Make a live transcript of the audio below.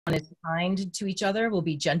is kind to each other, will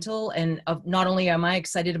be gentle, and not only am I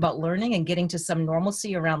excited about learning and getting to some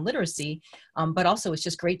normalcy around literacy, but also it's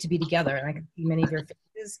just great to be together, and I can see many of your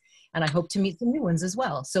faces, and I hope to meet some new ones as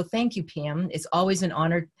well. So thank you, Pam. It's always an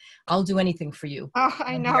honor. I'll do anything for you. Oh,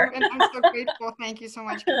 I know, and I'm so grateful. Thank you so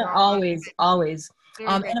much, Carol. Always, always.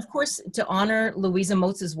 And of course, to honor Louisa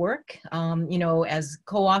Moats' work, you know, as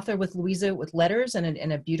co-author with Louisa with letters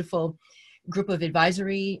and a beautiful group of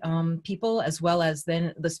advisory people, as well as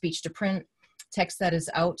then the speech to print text that is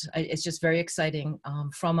out. It's just very exciting.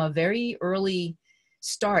 From a very early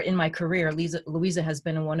start in my career, Louisa has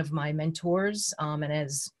been one of my mentors and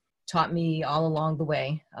has taught me all along the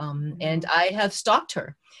way. And I have stalked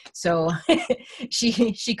her. So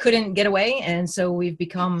she couldn't get away. And so we've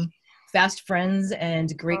become fast friends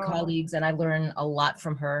and great colleagues. And I learn a lot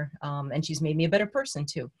from her. And she's made me a better person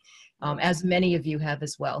too, as many of you have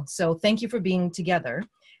as well. So thank you for being together.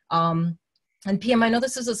 And PM, I know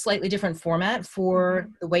this is a slightly different format for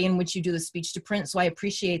the way in which you do the speech to print, so I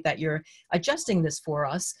appreciate that you're adjusting this for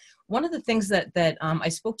us. One of the things that I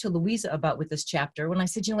spoke to Louisa about with this chapter, when I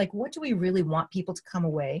said, you know, like, what do we really want people to come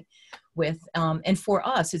away with? And for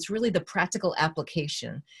us, it's really the practical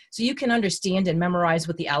application. So you can understand and memorize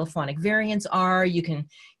what the allophonic variants are. You can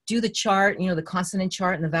do the chart, you know, the consonant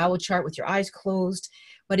chart and the vowel chart with your eyes closed.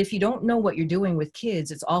 But if you don't know what you're doing with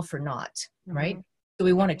kids, it's all for naught, right? So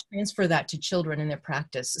we want to transfer that to children in their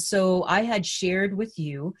practice. So I had shared with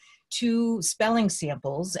you 2 spelling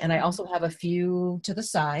samples, and I also have a few to the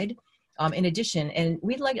side in addition. And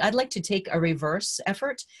I'd like to take a reverse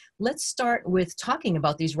effort. Let's start with talking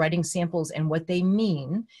about these writing samples and what they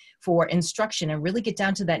mean for instruction, and really get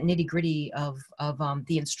down to that nitty-gritty of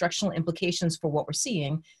the instructional implications for what we're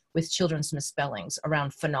seeing with children's misspellings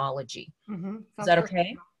around phonology. Is that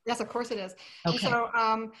okay? Yes, of course it is. Okay. And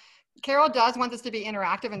so Carol does want this to be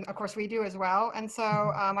interactive, and of course we do as well. And so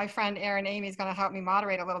my friend Erin Amy is going to help me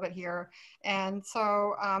moderate a little bit here. And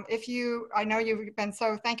so I know you've been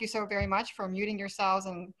thank you so very much for muting yourselves,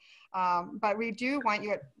 and but we do want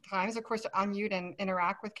you at times, of course, to unmute and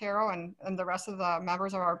interact with Carol and the rest of the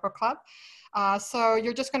members of our book club. So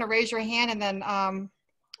you're just going to raise your hand, and then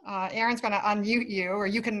Erin's going to unmute you, or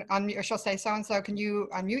you can unmute, or she'll say, so-and-so, can you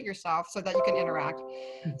unmute yourself so that you can interact?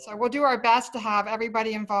 So we'll do our best to have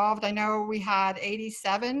everybody involved. I know we had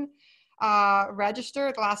 87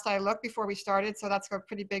 registered last I looked before we started, so that's a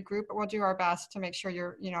pretty big group, but we'll do our best to make sure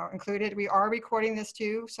you're, included. We are recording this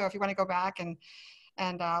too, so if you want to go back and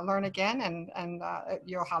learn again, and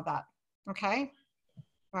you'll have that. Okay?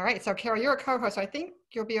 All right, so Carol, you're a co-host, so I think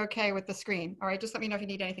you'll be okay with the screen. All right, just let me know if you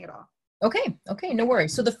need anything at all. Okay, no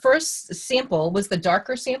worries. So the first sample was the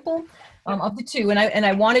darker sample of the 2, and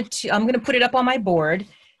I wanted to, I'm going to put it up on my board.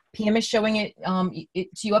 PM is showing it,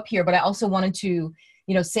 to you up here, but I also wanted to,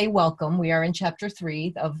 say welcome. We are in chapter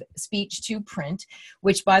 3 of speech to print,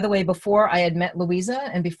 which, by the way, before I had met Louisa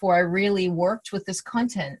and before I really worked with this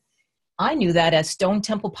content, I knew that as Stone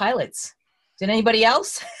Temple Pilots. Did anybody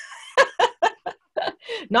else?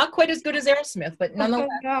 Not quite as good as Aerosmith, but nonetheless.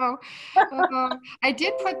 No. I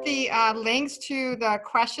did put the links to the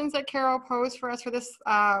questions that Carol posed for us for this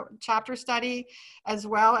chapter study, as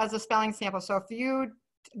well as a spelling sample. So if you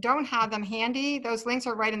don't have them handy, those links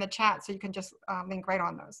are right in the chat, so you can just link right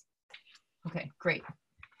on those. Okay, great.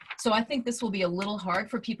 So I think this will be a little hard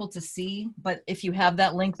for people to see, but if you have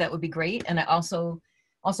that link, that would be great. And I also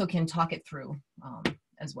can talk it through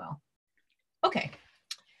as well. Okay,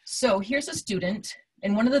 so here's a student.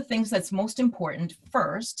 And one of the things that's most important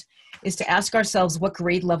first is to ask ourselves, what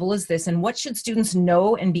grade level is this, and what should students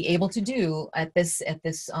know and be able to do at this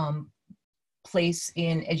place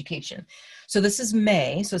in education? So this is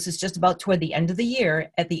May, so this is just about toward the end of the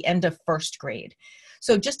year, at the end of 1st grade.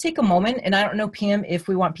 So just take a moment, and I don't know, Pam, if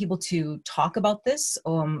we want people to talk about this,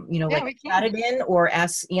 like chat it in or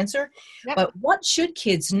answer, but what should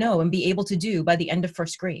kids know and be able to do by the end of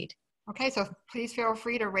 1st grade? Okay, so please feel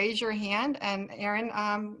free to raise your hand, and Erin,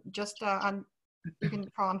 you can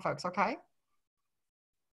call on folks, okay?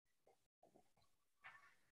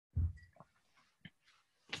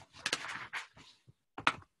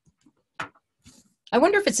 I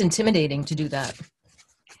wonder if it's intimidating to do that.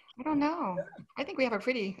 I don't know. I think we have a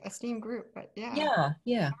pretty esteemed group, but yeah.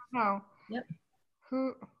 Yeah. I don't know. Yep.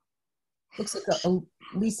 Who? Looks like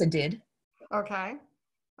Lisa did. Okay.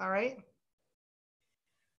 All right.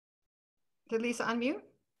 Did Lisa unmute?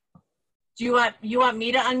 Do you want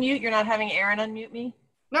me to unmute? You're not having Erin unmute me?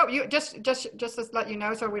 No, you just to let you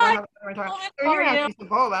know, so we don't have everyone talking. So you're at Lisa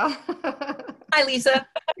Bola. Hi, Lisa.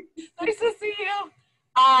 Nice to see you.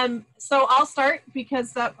 So I'll start,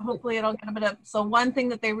 because hopefully it'll get a bit of. So one thing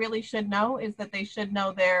that they really should know is that they should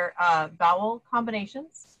know their vowel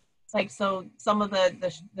combinations. like, so some of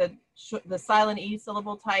the silent E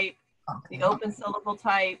syllable type, the open syllable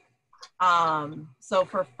type. So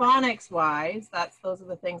for phonics wise, those are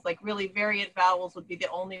the things, like really variant vowels would be the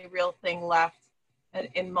only real thing left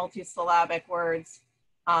in multisyllabic words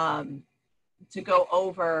to go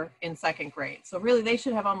over in second grade. So really they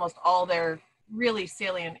should have almost all their really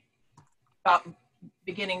salient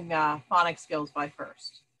beginning phonics skills by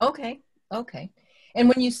first. Okay. And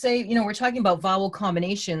when you say, we're talking about vowel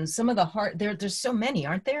combinations, some of the there's so many,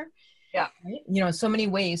 aren't there? Yeah. Right? So many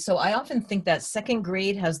ways. So I often think that second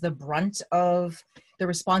grade has the brunt of the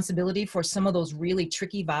responsibility for some of those really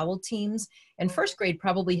tricky vowel teams. And first grade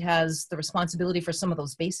probably has the responsibility for some of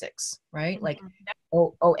those basics, right? Like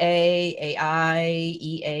OA, AI,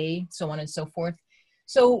 EA, so on and so forth.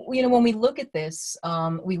 So, when we look at this,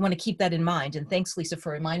 we want to keep that in mind. And thanks, Lisa,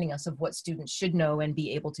 for reminding us of what students should know and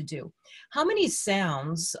be able to do. How many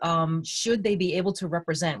sounds should they be able to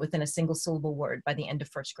represent within a single syllable word by the end of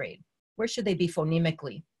first grade? Where should they be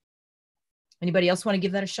phonemically? Anybody else want to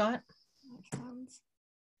give that a shot?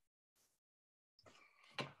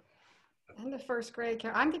 In the first grade,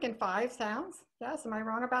 I'm thinking 5 sounds. Yes, am I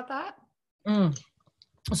wrong about that?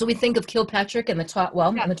 So we think of Kilpatrick in the top,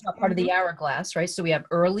 in the top part of the hourglass, right? So we have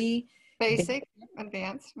early, basic,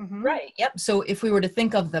 advanced. Right, yep. So if we were to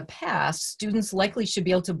think of the past, students likely should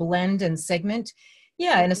be able to blend and segment,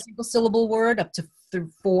 in a single syllable word up to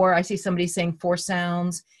 4. I see somebody saying 4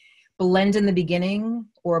 sounds, blend in the beginning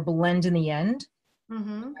or blend in the end.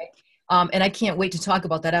 Right? And I can't wait to talk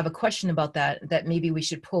about that. I have a question about that maybe we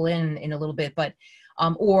should pull in a little bit, but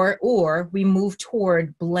or we move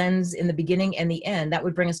toward blends in the beginning and the end. That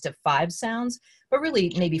would bring us to 5 sounds, but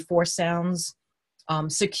really maybe 4 sounds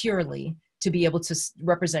securely to be able to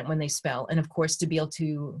represent when they spell, and of course to be able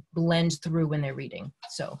to blend through when they're reading.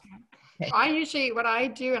 So okay. I usually, what I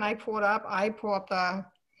do, and I pull up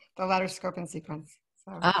the letter scope and sequence.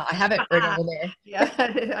 So. I have it right over there. Yeah,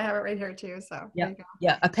 I have it right here too. So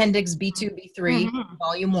yeah, Appendix B2, B3,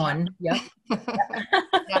 Volume 1. Yep.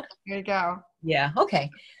 Yep, there you go. Yeah, okay.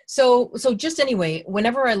 So just anyway,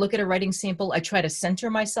 whenever I look at a writing sample, I try to center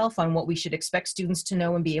myself on what we should expect students to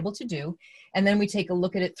know and be able to do, and then we take a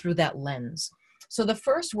look at it through that lens. So the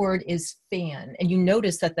first word is fan, and you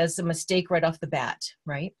notice that that's a mistake right off the bat,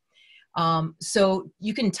 right? So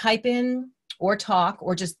you can type in or talk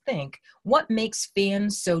or just think, what makes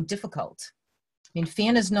fan so difficult? I mean,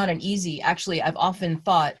 fan is not an easy, actually, I've often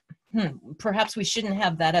thought, perhaps we shouldn't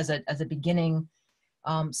have that as a beginning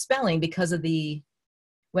spelling because of the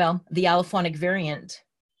allophonic variant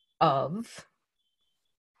of,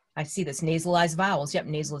 I see this, nasalized vowels. Yep,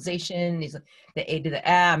 nasalization, the A to the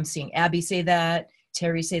A. I'm seeing Abby say that,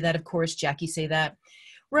 Terry say that, of course, Jackie say that.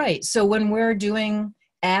 Right, so when we're doing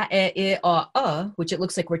which it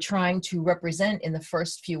looks like we're trying to represent in the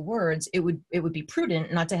first few words, it would be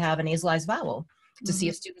prudent not to have a nasalized vowel to see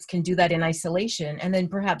if students can do that in isolation, and then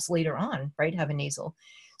perhaps later on, right, have a nasal.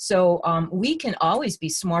 So we can always be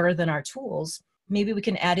smarter than our tools. Maybe we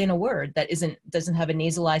can add in a word that doesn't have a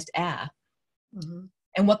nasalized a.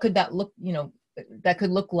 And what could that look, that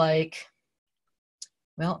could look like,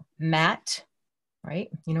 mat,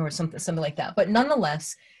 right? Or something like that. But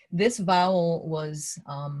nonetheless, this vowel was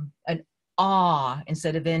an ah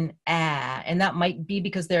instead of an ah, and that might be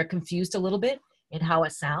because they're confused a little bit in how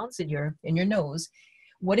it sounds in your nose.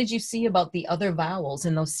 What did you see about the other vowels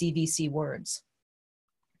in those CVC words?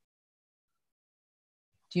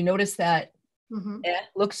 Do you notice that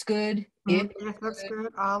looks good? It looks good.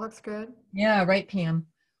 Ah looks good. Yeah, right, Pam.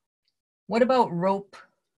 What about rope?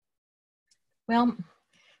 Well,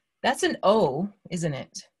 that's an O, isn't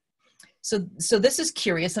it? So this is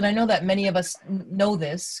curious, and I know that many of us know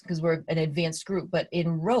this because we're an advanced group, but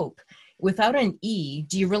in rope, without an E,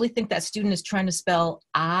 do you really think that student is trying to spell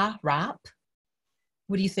rap?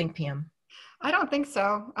 What do you think, Pam? I don't think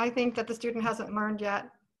so. I think that the student hasn't learned yet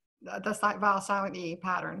the vowel silent E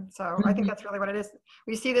pattern. So I think that's really what it is.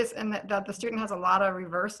 We see this in that the student has a lot of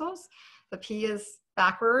reversals. The P is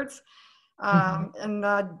backwards. And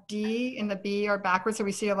the D and the B are backwards, so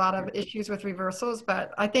we see a lot of issues with reversals.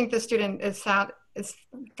 But I think the student is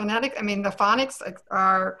phonetic. I mean, the phonics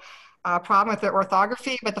are a problem with the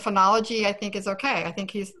orthography, but the phonology I think is okay. I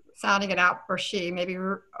think he's sounding it out, or she, maybe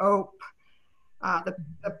ope. The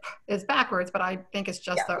P is backwards, but I think it's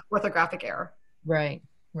just the orthographic error. Right.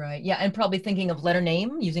 Yeah, and probably thinking of letter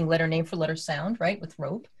name, using letter name for letter sound, right, with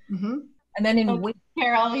rope. And then in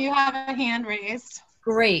Carol, you have a hand raised.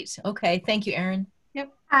 Great. Okay. Thank you, Erin.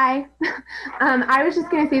 Yep. Hi. I was just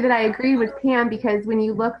going to say that I agree with Pam, because when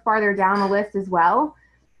you look farther down the list as well,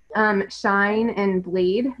 shine and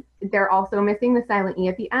blade they're also missing the silent E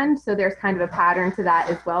at the end. So there's kind of a pattern to that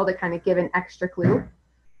as well to kind of give an extra clue.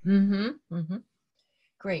 Mm-hmm. Mm-hmm.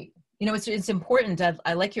 Great. You know, it's important.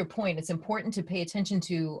 I like your point. It's important to pay attention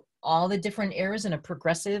to all the different errors in a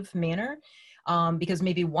progressive manner, because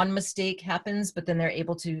maybe one mistake happens, but then they're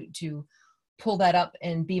able to pull that up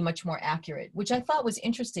and be much more accurate, which I thought was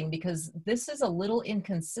interesting because this is a little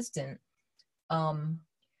inconsistent.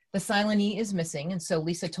 The silent E is missing, and so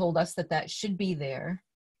Lisa told us that that should be there.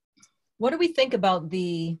 What do we think about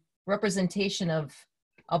the representation of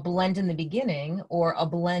a blend in the beginning or a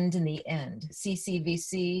blend in the end,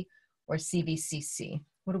 CCVC or CVCC?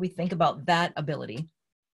 What do we think about that ability?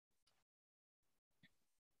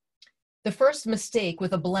 The first mistake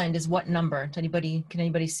with a blend is what number? Can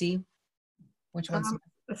anybody see which one's?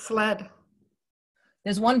 The sled.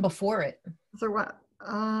 There's one before it. So what?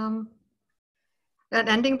 An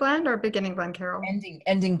ending blend or beginning blend, Carol?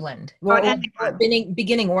 Ending blend. Oh, Or, ending blend.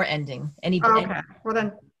 Beginning or ending. Any. Oh, okay. Well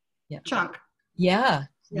then, yeah. chunk. Yeah.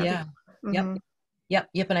 Yeah. Mm-hmm.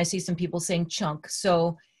 Yep. And I see some people saying chunk.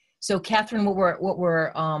 So Catherine, what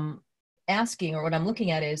we're asking, or what I'm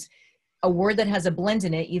looking at, is a word that has a blend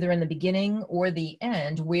in it, either in the beginning or the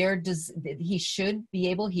end. Where does he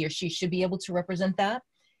or she should be able to represent that?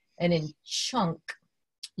 And in chunk,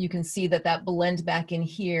 you can see that blend back in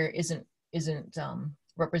here isn't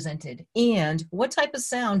represented. And what type of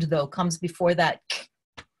sound though comes before that?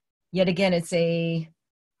 Yet again, it's a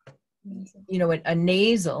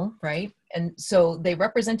nasal, right? And so they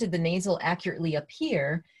represented the nasal accurately up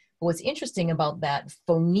here. But what's interesting about that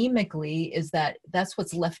phonemically is that that's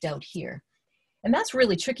what's left out here. And that's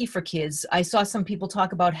really tricky for kids. I saw some people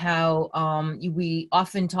talk about how we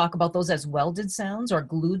often talk about those as welded sounds or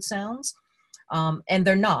glued sounds. And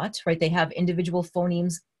they're not, right? They have individual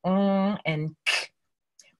phonemes and k.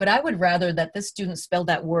 But I would rather that this student spell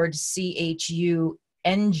that word CHUNGK,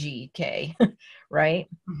 right?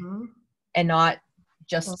 Mm-hmm. And not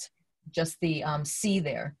just the C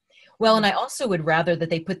there. Well, and I also would rather that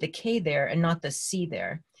they put the K there and not the C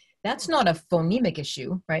there. That's not a phonemic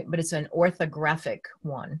issue, right? But it's an orthographic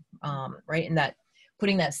one, right? And that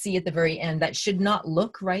putting that C at the very end, that should not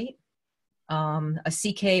look right. A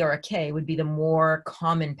CK or a K would be the more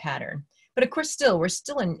common pattern. But of course,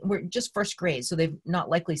 we're just first grade, so they've not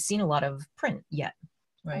likely seen a lot of print yet,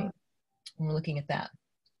 right? And we're looking at that.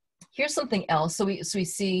 Here's something else. So we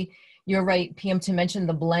see, you're right, PM, to mention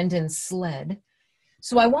the blend and sled.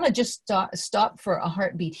 So I want to just stop for a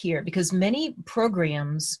heartbeat here, because many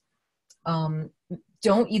programs don't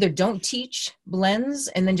teach blends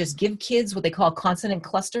and then just give kids what they call consonant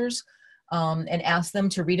clusters, and ask them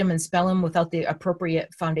to read them and spell them without the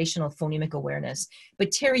appropriate foundational phonemic awareness.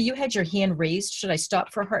 But Terry, you had your hand raised. Should I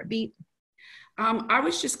stop for a heartbeat? I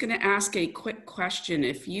was just going to ask a quick question.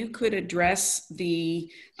 If you could address the,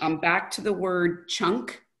 back to the word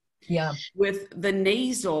chunk. Yeah. With the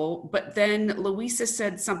nasal, but then Louisa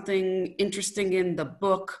said something interesting in the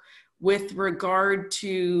book with regard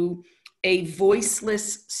to a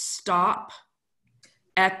voiceless stop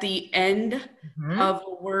at the end of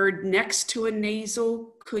a word next to a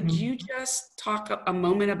nasal. Could you just talk a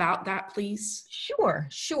moment about that, please? Sure.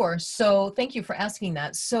 So thank you for asking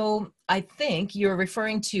that. So I think you're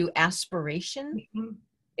referring to aspiration.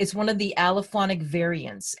 It's one of the allophonic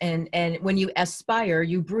variants. And when you aspire,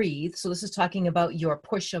 you breathe. So this is talking about your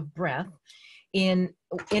push of breath. In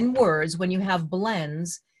words, when you have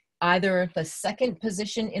blends, either the second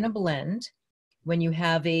position in a blend, when you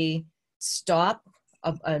have a stop,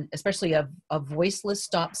 especially a voiceless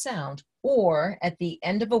stop sound, or at the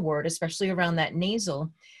end of a word, especially around that nasal,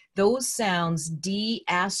 those sounds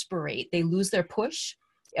de-aspirate. They lose their push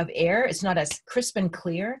of air. It's not as crisp and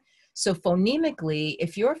clear. So phonemically,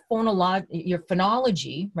 if your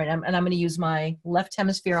phonology, right, and I'm going to use my left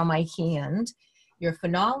hemisphere on my hand, your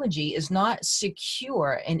phonology is not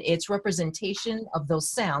secure in its representation of those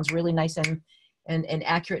sounds, really nice and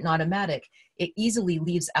accurate and automatic. It easily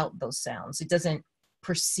leaves out those sounds. It doesn't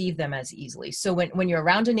perceive them as easily. So when you're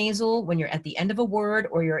around a nasal, when you're at the end of a word,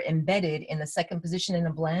 or you're embedded in the second position in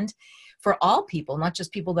a blend, for all people, not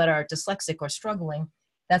just people that are dyslexic or struggling,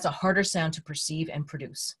 that's a harder sound to perceive and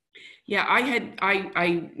produce. Yeah,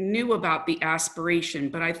 I knew about the aspiration,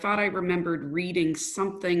 but I thought I remembered reading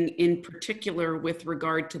something in particular with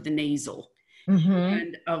regard to the nasal.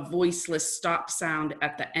 And a voiceless stop sound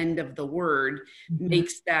at the end of the word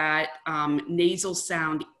makes that nasal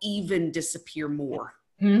sound even disappear more.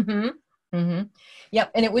 Yep,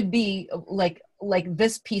 and it would be like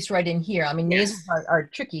this piece right in here. I mean, nasals are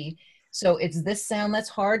tricky. So it's this sound that's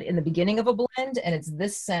hard in the beginning of a blend, and it's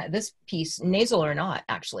this piece, nasal or not,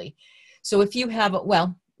 actually. So if you have,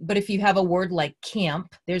 well, but if you have a word like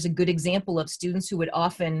camp, there's a good example of students who would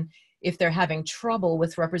often, if they're having trouble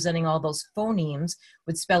with representing all those phonemes,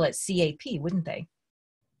 would spell it CAP, wouldn't they?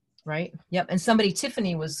 Right? Yep. And somebody,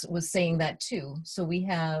 Tiffany, was saying that too. So we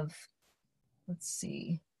have, let's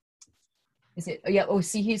see. Is it, yeah, oh,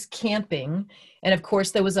 see, he's camping. And of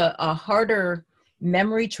course, there was a harder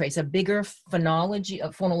memory trace, a bigger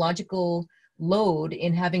phonological load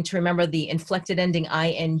in having to remember the inflected ending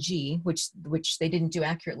ing, which they didn't do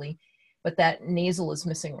accurately, but that nasal is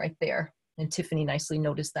missing right there. And Tiffany nicely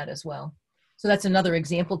noticed that as well. So that's another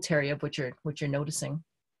example, Terry, of what you're noticing.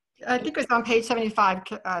 I think it was on page 75,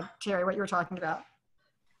 Terry, what you were talking about.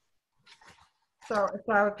 So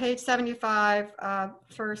page 75,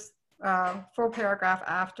 first full paragraph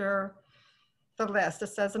after the list. It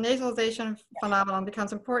says the nasalization phenomenon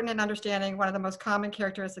becomes important in understanding one of the most common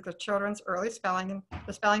characteristics of children's early spelling and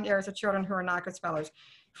the spelling errors of children who are not good spellers.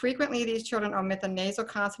 Frequently, these children omit the nasal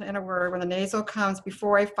consonant in a word when the nasal comes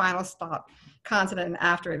before a final stop consonant and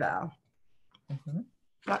after a vowel. Mm-hmm.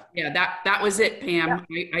 Yeah, that was it, Pam.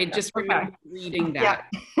 Yeah. I just remember reading that.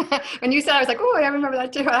 Yeah. When you said, I was like, oh, I remember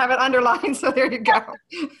that too. I have it underlined, so there you go.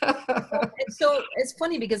 So it's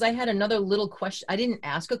funny because I had another little question. I didn't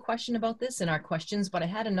ask a question about this in our questions, but I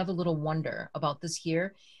had another little wonder about this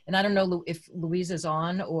here. And I don't know if Louisa's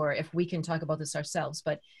on or if we can talk about this ourselves,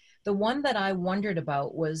 but the one that I wondered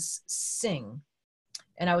about was sing.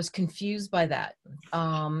 And I was confused by that.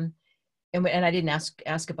 And I didn't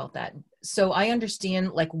ask about that. So I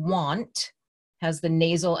understand like want has the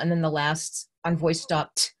nasal and then the last unvoiced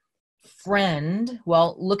stopped friend.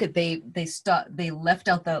 Well, look at they left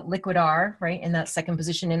out the liquid R, right, in that second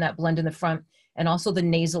position in that blend in the front, and also the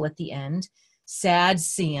nasal at the end. Sad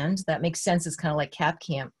sand, that makes sense. It's kind of like cap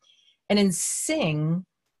camp. And in sing,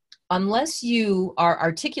 unless you are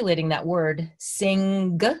articulating that word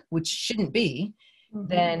sing, which shouldn't be,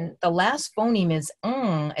 then the last phoneme is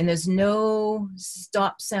and there's no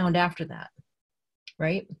stop sound after that,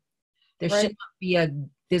 right? There should not be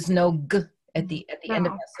there's no g at the end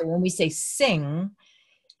of that. So when we say sing,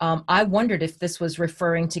 I wondered if this was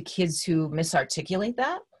referring to kids who misarticulate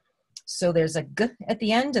that. So there's a g at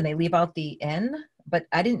the end and they leave out the n, but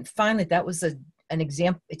I didn't find that was an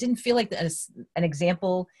example. It didn't feel like an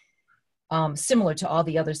example similar to all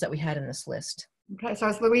the others that we had in this list. Okay, so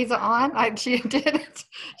is Louisa on? She did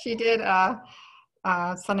send an email.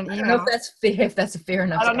 I don't know if that's fair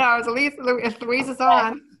enough. I don't know. If Louisa's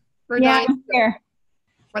on, we're yeah, I'm here.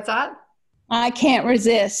 What's that? I can't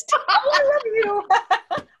resist. Oh, I love you.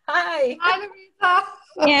 Hi. Hi, Louisa.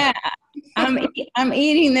 Yeah, I'm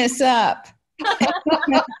eating this up.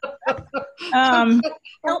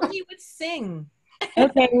 Help me with sing.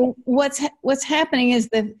 Okay, what's happening is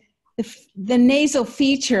the nasal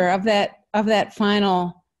feature of that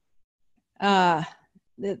final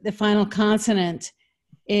the final consonant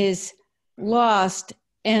is lost,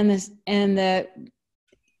 and the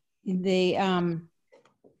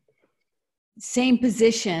same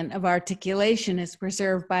position of articulation is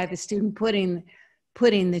preserved by the student putting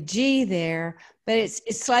the G there, but it's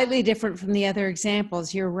slightly different from the other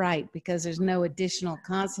examples. You're right, because there's no additional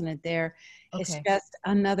consonant there. Okay. It's just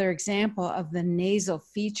another example of the nasal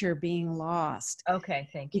feature being lost. Okay,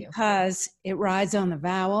 thank you. Because it rides on the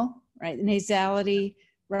vowel, right? The nasality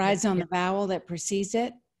rides on the vowel that precedes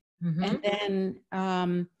it. And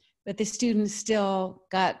then, but the student still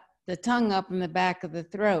got the tongue up in the back of the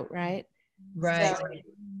throat, right? Right. So,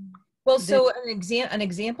 well, so an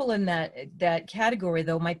example in that category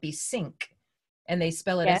though might be sink, and they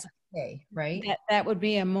spell it as K, right? That would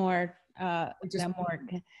be an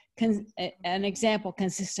example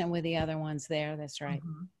consistent with the other ones there. That's right.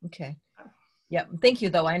 Okay. Yep. Thank you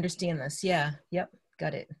though. I understand this. Yeah. Yep.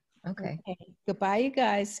 Got it. Okay. Goodbye, you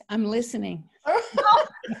guys. I'm listening.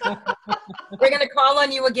 We're going to call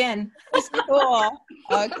on you again. This is cool.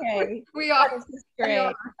 Okay. We are. This is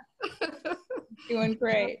great. Doing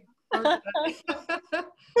great.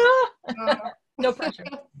 No pressure.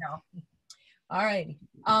 No. All right.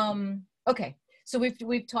 Okay. So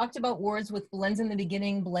we've talked about words with blends in the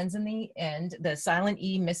beginning, blends in the end, the silent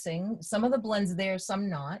E missing, some of the blends there, some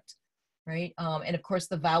not, right? And of course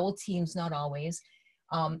the vowel teams, not always.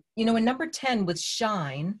 In number 10 with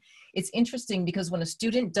shine, it's interesting because when a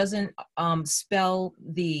student doesn't spell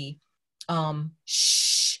the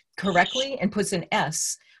sh correctly and puts an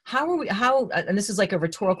S, and this is like a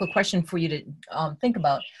rhetorical question for you to think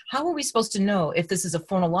about, how are we supposed to know if this is a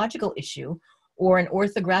phonological issue or an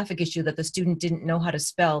orthographic issue that the student didn't know how to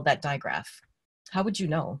spell that digraph? How would you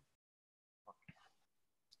know?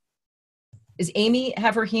 Is Amy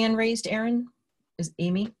have her hand raised, Erin? Is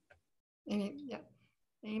Amy? Amy, yeah.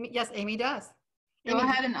 Amy, yes, Amy does. Go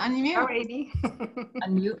ahead and unmute. Go, Amy.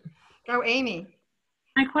 Unmute. Go, Amy.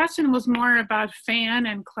 My question was more about fan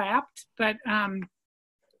and clapped, but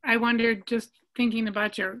I wondered, just thinking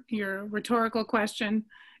about your rhetorical question,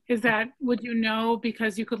 is that, would you know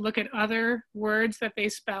because you could look at other words that they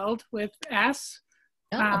spelled with S,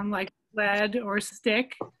 like lead or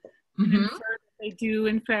stick, and infer that they do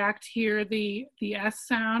in fact hear the S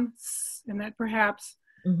sound, and that perhaps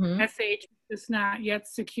SH is not yet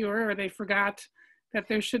secure, or they forgot that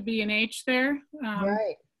there should be an H there,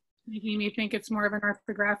 Right. making me think it's more of an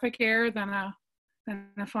orthographic error than a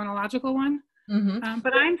phonological one.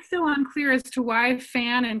 But I'm still unclear as to why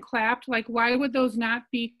fan and clapped, like why would those not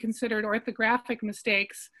be considered orthographic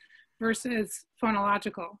mistakes versus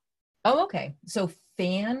phonological? Oh, okay. So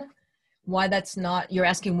fan, why that's not, you're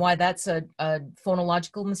asking why that's a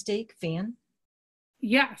phonological mistake, fan?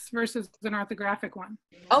 Yes, versus an orthographic one.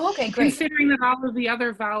 Oh, okay, great. Considering that all of the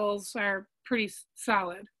other vowels are pretty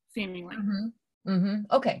solid, seemingly.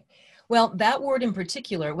 Okay. Well, that word in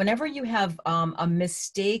particular, whenever you have a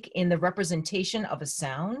mistake in the representation of a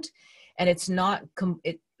sound, and it's not,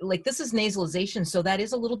 like this is nasalization, so that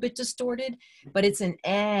is a little bit distorted, but it's an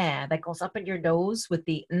eh that goes up in your nose with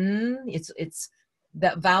the it's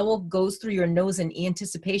that vowel goes through your nose in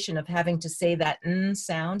anticipation of having to say that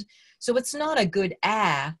sound. So it's not a good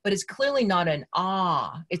ah, but it's clearly not an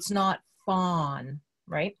ah. It's not fawn,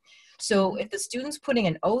 right? So if the student's putting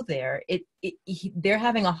an O there, they're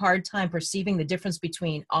having a hard time perceiving the difference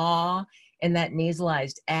between ah and that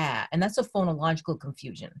nasalized ah, and that's a phonological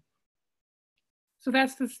confusion. So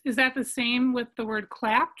is that the same with the word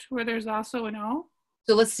clapped, where there's also an O?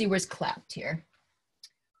 So let's see, where's clapped here?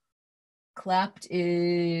 Clapped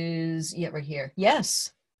is, yeah, right here.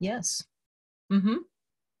 Yes, yes.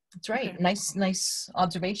 That's right. Okay. Nice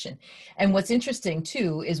observation. And what's interesting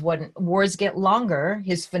too is when words get longer,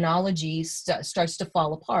 his phonology starts to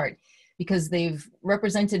fall apart because they've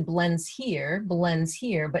represented blends here,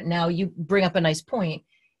 but now you bring up a nice point.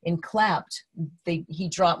 In clapped, he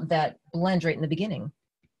dropped that blend right in the beginning,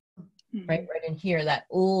 right in here, that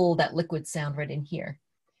liquid sound right in here.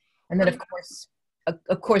 And then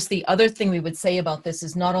of course, the other thing we would say about this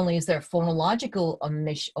is not only is there phonological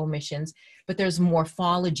omissions, but there's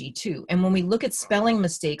morphology too. And when we look at spelling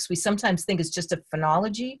mistakes, we sometimes think it's just a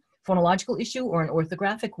phonological issue or an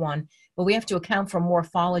orthographic one, but we have to account for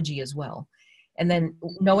morphology as well. And then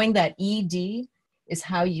knowing that ED is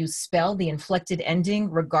how you spell the inflected ending,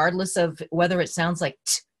 regardless of whether it sounds like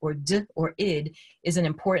t or d or id, is an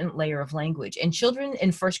important layer of language. And children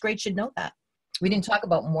in first grade should know that. We didn't talk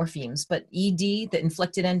about morphemes, but ED, the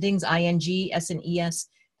inflected endings, ING, S and ES,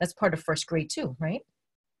 that's part of first grade too, right?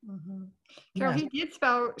 Carol, he did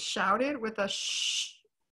spell shouted with a sh.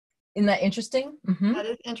 Isn't that interesting? That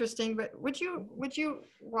is interesting, but would you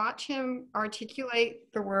watch him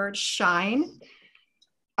articulate the word shine?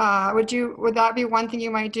 Would that be one thing you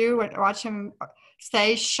might do? Watch him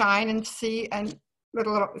say shine and see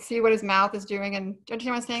see what his mouth is doing, and do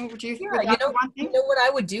you understand what I'm saying? Would you? Yeah, you know what I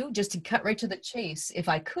would do, just to cut right to the chase, if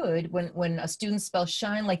I could, when a student spells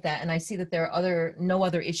shine like that, and I see that there are no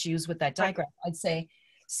other issues with that diagram, I'd say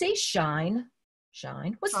shine.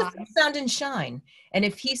 What's the first sound in shine? And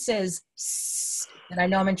if he says s, then I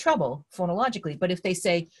know I'm in trouble phonologically. But if they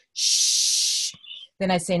say shh,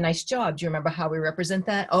 then I say nice job. Do you remember how we represent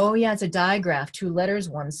that? Oh yeah, it's a digraph, 2 letters,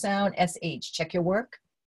 1 sound, SH. Check your work.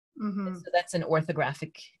 So that's an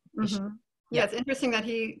orthographic issue. Yeah, it's interesting that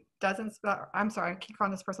he doesn't spell, I'm sorry, I keep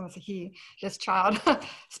calling this person as a he, this child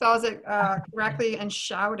spells it correctly and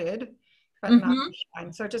shouted, but not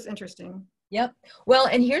shine. So just interesting. Yep. Well,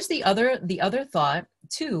 and here's the other thought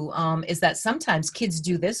too, is that sometimes kids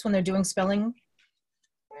do this when they're doing spelling.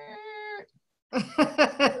 No,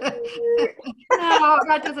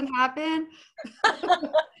 that doesn't happen.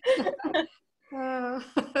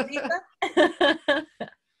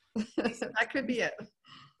 That could be it.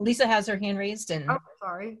 Lisa has her hand raised, and oh,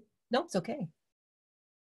 sorry. No, it's okay.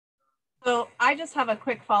 So I just have a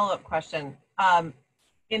quick follow-up question.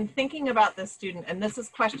 In thinking about this student, and this is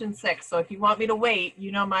question 6, so if you want me to wait,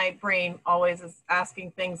 you know my brain always is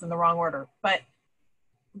asking things in the wrong order. But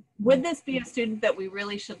would this be a student that we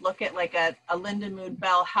really should look at, like a Lindenmood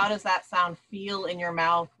Bell? How does that sound feel in your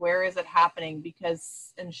mouth? Where is it happening?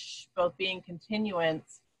 Because in both being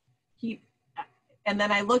continuants, and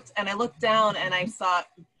then I looked down and I saw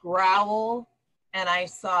growl, and I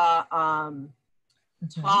saw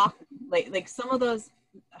talk, like some of those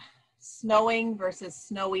snowing versus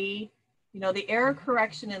snowy. You know, the error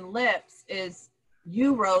correction in lips is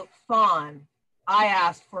you wrote fawn, I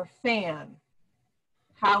asked for fan.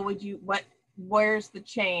 How would you, where's the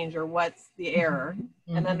change or what's the error,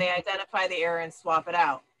 and then they identify the error and swap it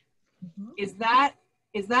out. Is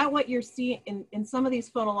that what you're seeing in some of these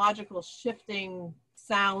phonological shifting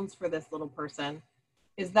sounds for this little person?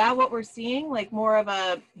 Is that what we're seeing? Like more of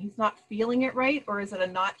a, he's not feeling it right, or is it a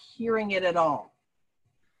not hearing it at all?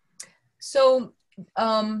 So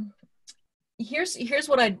here's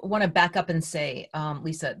what I want to back up and say,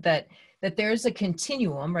 Lisa, that there's a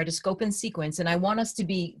continuum, right? A scope and sequence. And I want us to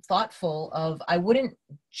be thoughtful of, I wouldn't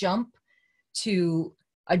jump to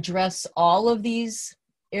address all of these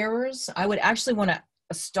errors. I would actually want to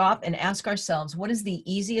stop and ask ourselves, what is the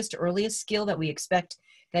easiest, earliest skill that we expect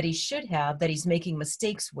that he should have, that he's making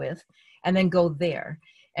mistakes with, and then go there.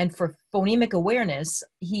 And for phonemic awareness,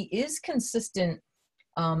 he is consistent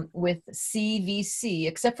with CVC,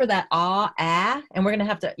 except for that ah, and we're going to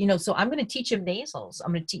have to, so I'm going to teach him nasals.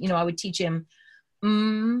 I'm going to, I would teach him,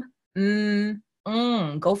 go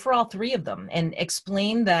for all three of them and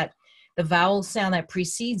explain that the vowel sound that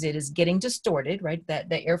precedes it is getting distorted, right? That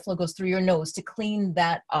the airflow goes through your nose to clean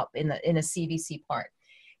that up in a CVC part.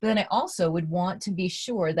 But then I also would want to be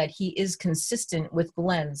sure that he is consistent with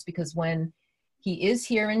blends, because when he is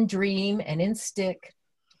here in dream and in stick,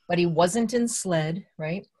 but he wasn't in sled,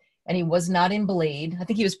 right? And he was not in blade. I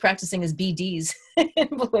think he was practicing his BDs in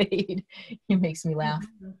blade. He makes me laugh.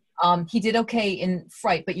 He did okay in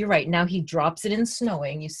fright, but you're right. Now he drops it in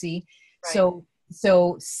snowing, you see? Right.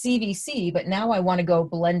 So CVC, but now I want to go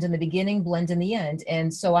blend in the beginning, blend in the end.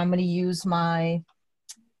 And so I'm going to use my,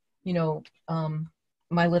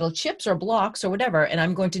 my little chips or blocks or whatever, and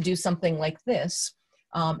I'm going to do something like this.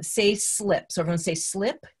 Say slip. So everyone say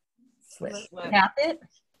slip, slip. Tap it.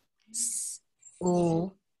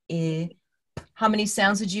 How many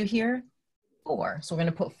sounds did you hear? 4. So we're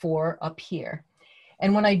going to put 4 up here.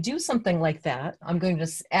 And when I do something like that, I'm going to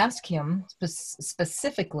ask him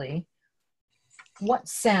specifically, what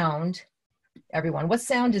sound, everyone, what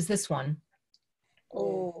sound is this one?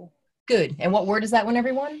 Oh. Good. And what word is that one,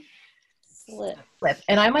 everyone? Slip. Slip.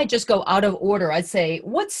 And I might just go out of order. I'd say,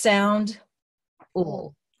 what sound?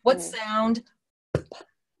 Oh. What sound?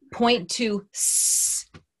 Point to s.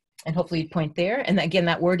 And hopefully you point there. And again,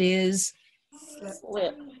 that word is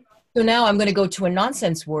slip. So now I'm going to go to a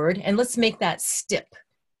nonsense word, and let's make that stip.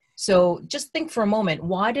 So just think for a moment,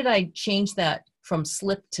 why did I change that from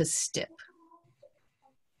slip to stip?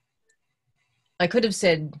 I could have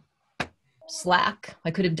said slack.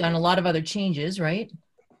 I could have done a lot of other changes, right?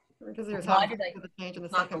 Because there's Why did I change in the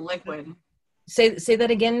Not the second liquid. say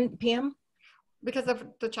that again, Pam? Because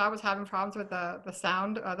the child was having problems with the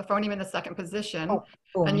sound, the phoneme in the second position, Oh,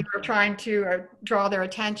 and you were trying to draw their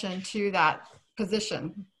attention to that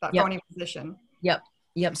position, that phoneme position.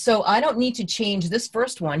 Yep. So I don't need to change this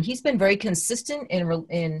first one. He's been very consistent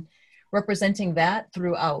in representing that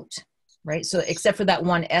throughout, right? So except for that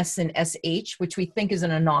one S and SH, which we think is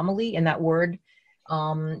an anomaly in that word,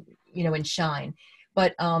 in shine.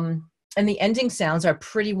 But, and the ending sounds are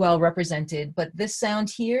pretty well represented, but this sound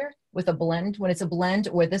here with a blend, when it's a blend,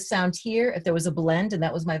 or this sound here, if there was a blend and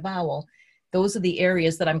that was my vowel, those are the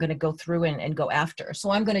areas that I'm going to go through and go after.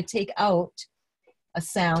 So I'm going to take out a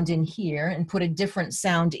sound in here and put a different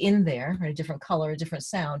sound in there, or a different color, a different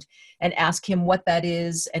sound, and ask him what that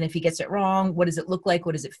is. And if he gets it wrong, what does it look like?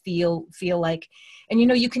 What does it feel like? And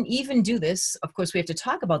you can even do this. Of course, we have to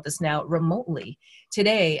talk about this now remotely.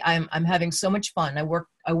 Today, I'm having so much fun. I work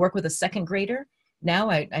with a second grader.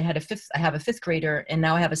 Now I have a fifth grader, and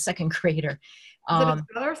now I have a second grader. Is it his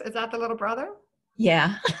brother? Is that the little brother?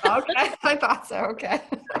 Yeah. Okay, I thought so. Okay.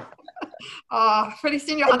 Pretty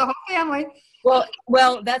senior on the whole family.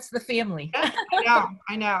 Well, that's the family. Yes,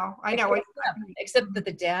 I know. Except that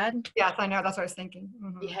the dad. Yes, I know. That's what I was thinking.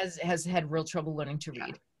 He has had real trouble learning to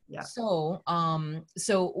read. Yeah. So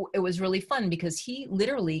it was really fun because he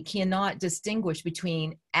literally cannot distinguish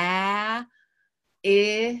between a,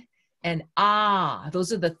 I, and ah.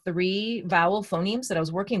 Those are the 3 vowel phonemes that I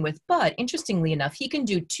was working with. But interestingly enough, he can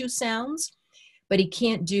do 2 sounds, but he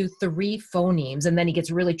can't do 3 phonemes. And then he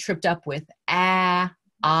gets really tripped up with a,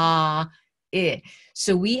 ah, I.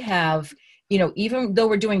 So we have, even though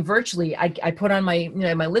we're doing virtually, I put on my,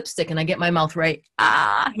 my lipstick and I get my mouth right.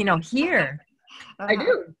 Here. I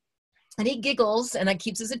do. And he giggles and that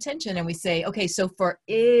keeps his attention. And we say, okay, so for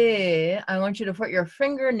I want you to put your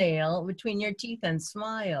fingernail between your teeth and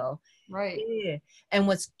smile. Right. And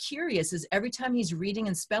what's curious is every time he's reading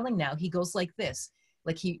and spelling now, he goes like this.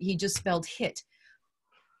 Like he just spelled hit.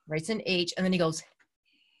 Writes an H and then he goes,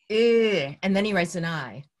 and then he writes an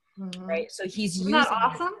I. Mm-hmm. Right. So he's Isn't using that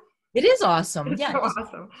awesome? It is awesome. It's Yeah. so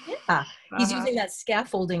awesome. Yeah. He's Uh-huh. using that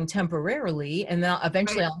scaffolding temporarily, and then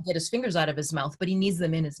eventually Right. I'll get his fingers out of his mouth, but he needs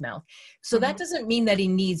them in his mouth. So that doesn't mean that he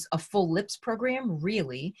needs a full lips program,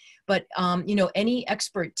 really. But, you know, any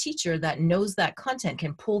expert teacher that knows that content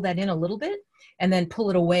can pull that in a little bit and then pull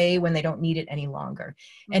it away when they don't need it any longer.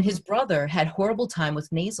 And his brother had horrible time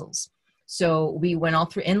with nasals. So we went all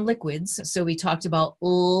through in liquids. So we talked about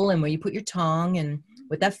and where you put your tongue and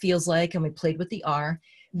what that feels like. And we played with the R.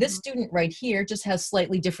 This student right here just has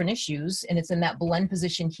slightly different issues, and it's in that blend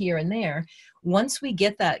position here and there. Once we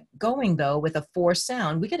get that going, though, with a 4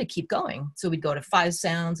 sound, we got to keep going. So we'd go to 5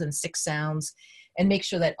 sounds and 6 sounds and make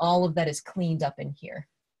sure that all of that is cleaned up in here.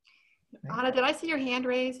 Anna, did I see your hand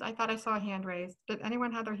raised? I thought I saw a hand raised. Did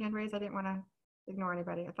anyone have their hand raised? I didn't want to ignore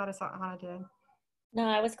anybody. I thought I saw Anna did. No,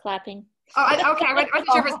 I was clapping. Oh, okay. I wasn't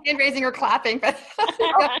sure if it was hand raising or clapping, but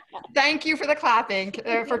thank you for the clapping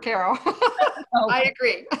for Carol. I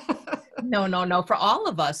agree. No. For all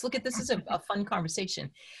of us, look at this is a fun conversation.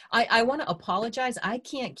 I want to apologize. I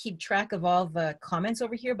can't keep track of all the comments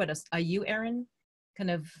over here, but are you, Erin?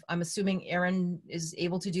 I'm assuming Erin is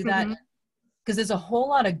able to do that because there's a whole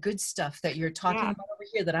lot of good stuff that you're talking about over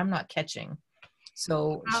here that I'm not catching.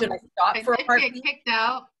 So should I stop for a part? I get kicked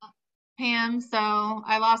out, Pam, so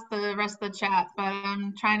I lost the rest of the chat, but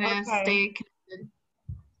I'm trying to stay connected.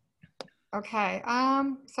 Okay,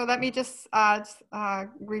 so let me just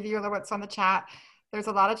review a little what's on the chat. There's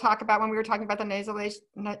a lot of talk about when we were talking about the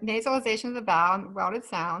nasalization of the vowel and welded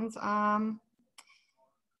sounds. I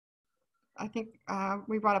think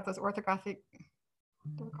we brought up those orthographic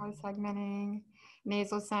segmenting,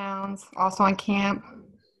 nasal sounds, also on camp.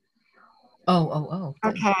 Oh.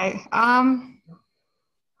 Okay.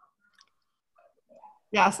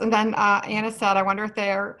 Yes, and then Anna said, I wonder if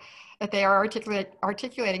they are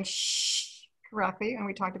articulating shh correctly, and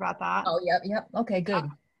we talked about that. Oh, yep. Okay, good.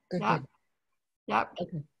 Good. Yep.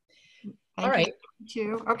 Okay. Thank All right.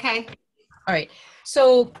 you. Okay. All right.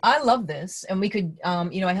 So I love this, and we could,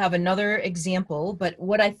 I have another example, but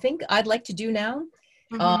what I think I'd like to do now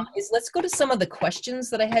is let's go to some of the questions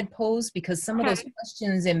that I had posed, because some of those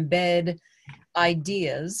questions embed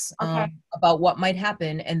ideas about what might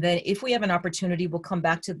happen. And then if we have an opportunity, we'll come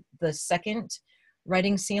back to the second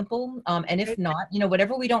writing sample. And if not,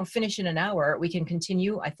 whatever we don't finish in an hour, we can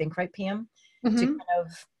continue, I think, right, Pam? To kind of,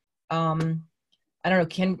 I don't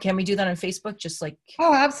know, can we do that on Facebook? Just like.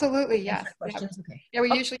 Oh, absolutely. Yes. Questions? Okay. Yeah,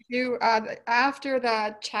 we usually do, after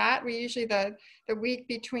the chat, we usually, the week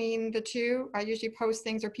between the two, I usually post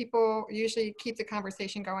things, or people usually keep the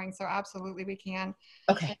conversation going. So absolutely we can.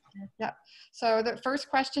 Okay. Yeah. So the first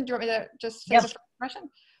question, do you want me to just say the first question?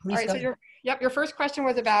 Please. All right. So your first question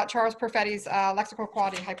was about Charles Perfetti's lexical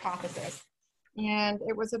quality hypothesis. And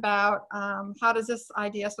it was about how does this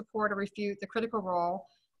idea support or refute the critical role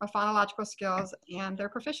of phonological skills and their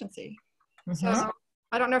proficiency. So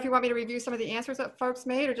I don't know if you want me to review some of the answers that folks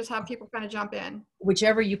made, or just have people kind of jump in.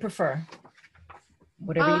 Whichever you prefer.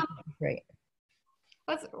 Whatever you think is great.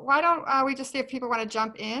 Why don't we just see if people want to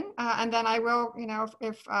jump in, and then I will,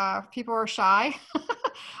 if people are shy,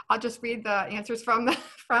 I'll just read the answers from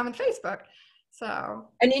Facebook. So.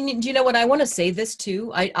 And do you know what, I want to say this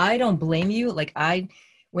too. I don't blame you. Like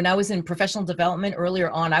when I was in professional development earlier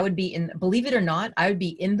on, I would be believe it or not, I would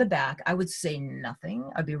be in the back. I would say nothing.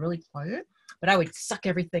 I'd be really quiet, but I would suck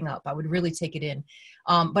everything up. I would really take it in.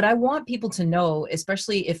 But I want people to know,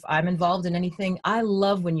 especially if I'm involved in anything, I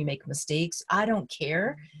love when you make mistakes. I don't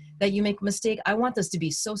care that you make a mistake. I want this to be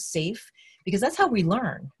so safe, because that's how we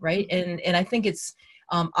learn, right? And I think it's,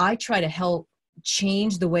 I try to help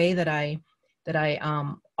change the way that I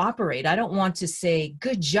operate. I don't want to say,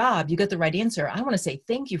 good job, you got the right answer. I want to say,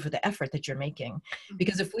 thank you for the effort that you're making.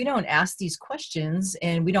 Because if we don't ask these questions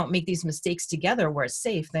and we don't make these mistakes together where it's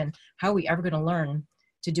safe, then how are we ever going to learn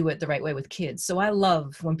to do it the right way with kids? So I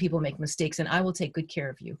love when people make mistakes, and I will take good care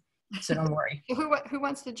of you. So don't worry. Who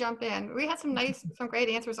wants to jump in? We had some great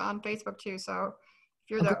answers on Facebook too. So if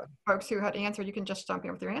you're the folks who had answered, you can just jump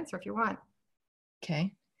in with your answer if you want.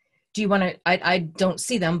 Okay. Do you want to, I don't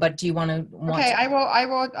see them, but do you want to? Okay, I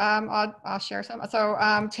will, I'll share some. So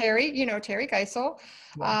Terry, Terry Geisel,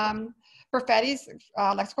 Perfetti's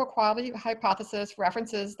lexical quality hypothesis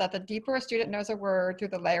references that the deeper a student knows a word through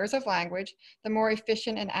the layers of language, the more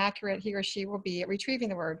efficient and accurate he or she will be at retrieving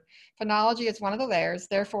the word. Phonology is one of the layers,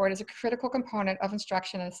 therefore it is a critical component of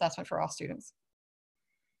instruction and assessment for all students.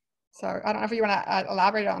 So I don't know if you want to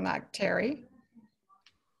elaborate on that, Terry.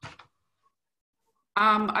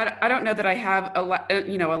 I don't know that I have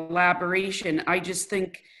elaboration. I just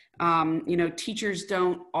think You know, teachers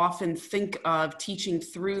don't often think of teaching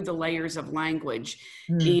through the layers of language.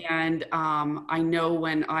 And I know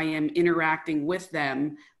when I am interacting with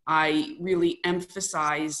them, I really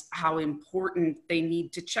emphasize how important they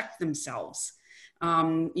need to check themselves.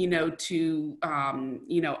 You know, to,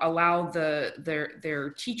 you know, allow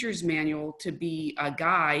their teacher's manual to be a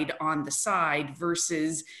guide on the side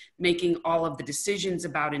versus making all of the decisions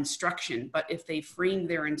about instruction. But if they frame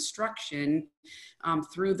their instruction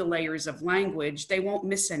through the layers of language, they won't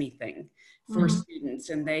miss anything for students.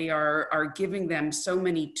 And they are giving them so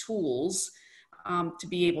many tools to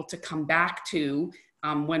be able to come back to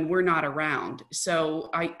when we're not around. So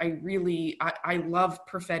I really love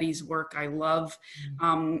Perfetti's work. I love,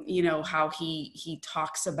 you know, how he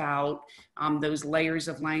talks about those layers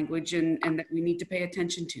of language and that we need to pay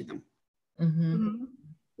attention to them.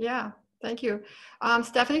 Yeah, thank you.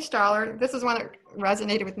 Stephanie Staller, this is one that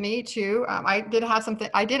resonated with me too. I did add something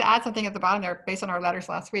at the bottom there based on our letters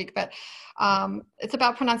last week, but it's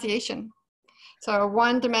about pronunciation. So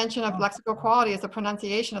one dimension of lexical quality is the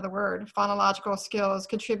pronunciation of the word. Phonological skills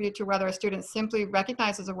contribute to whether a student simply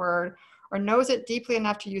recognizes a word or knows it deeply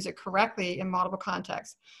enough to use it correctly in multiple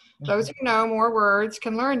contexts. Those who know more words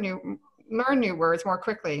can learn new words more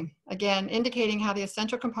quickly. Again, indicating how the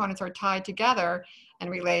essential components are tied together and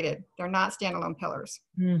related. They're not standalone pillars.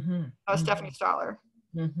 That was Stephanie Staller.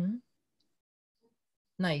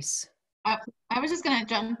 Nice. I was just going to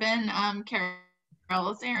jump in, Carol,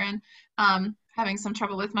 it's Erin. Having some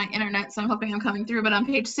trouble with my internet, so I'm hoping I'm coming through. But on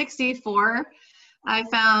page 64, I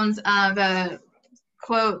found the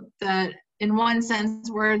quote that in one sense,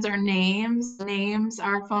 words are names. Names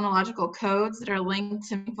are phonological codes that are linked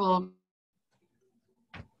to meaningful.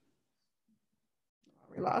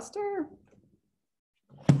 We lost her.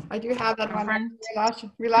 I do have that one.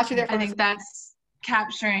 We lost you there. I think that's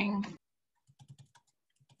capturing.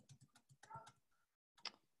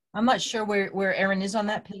 I'm not sure where Erin is on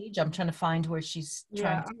that page. I'm trying to find where she's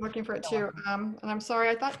trying. Yeah, I'm looking for it too. And I'm sorry.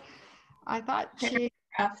 I thought she.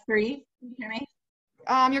 Paragraph 3. Can you hear me?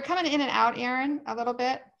 You're coming in and out, Erin, a little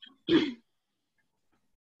bit. Okay.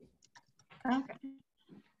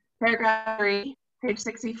 Paragraph 3, page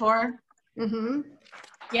 64.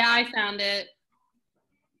 Yeah, I found it.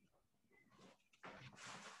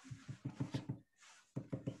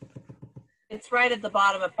 It's right at the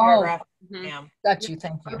bottom of paragraph. Got you.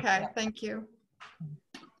 Thank you. Okay, thank you.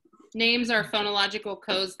 Names are phonological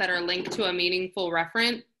codes that are linked to a meaningful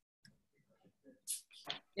referent,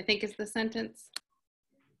 I think is the sentence.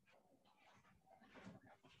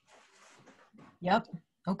 Yep.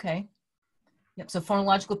 Okay. Yep. So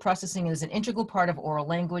phonological processing is an integral part of oral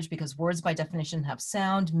language because words by definition have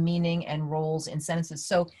sound, meaning, and roles in sentences.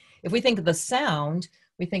 So if we think of the sound,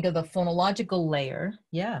 we think of the phonological layer.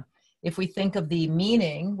 Yeah. If we think of the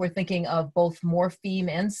meaning, we're thinking of both morpheme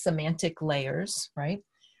and semantic layers, right?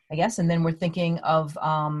 I guess. And then we're thinking of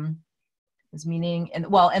this meaning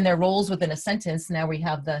and their roles within a sentence. Now we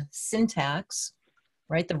have the syntax,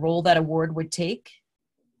 right? The role that a word would take.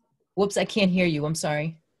 Whoops, I can't hear you. I'm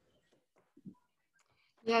sorry.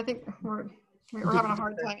 Yeah, I think we're having a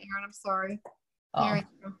hard time, Erin. I'm sorry.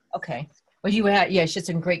 Okay. Well, she had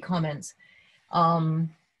some great comments.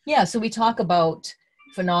 Yeah, so we talk about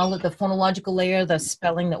the phonological layer, the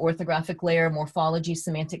spelling, the orthographic layer, morphology,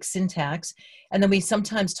 semantic, syntax. And then we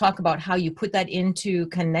sometimes talk about how you put that into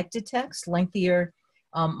connected text, lengthier,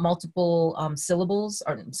 multiple syllables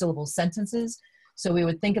or syllable sentences. So we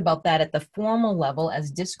would think about that at the formal level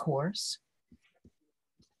as discourse,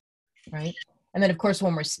 right? And then of course,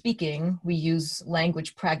 when we're speaking, we use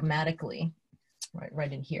language pragmatically,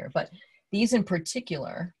 right in here. But these in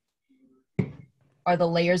particular are the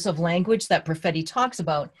layers of language that Perfetti talks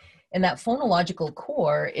about. And that phonological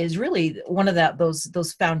core is really one of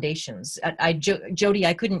those foundations. Jody,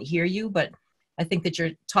 I couldn't hear you, but I think that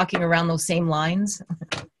you're talking around those same lines.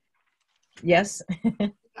 Yes?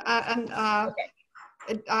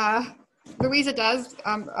 Louisa does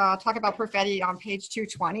talk about Perfetti on page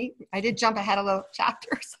 220. I did jump ahead a little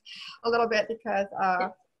chapters a little bit because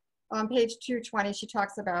on page 220, she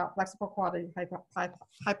talks about lexical quality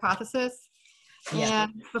hypothesis. Yeah.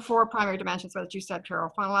 And the 4 primary dimensions that you said,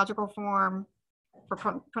 Carol: phonological form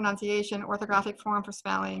for pronunciation, orthographic form for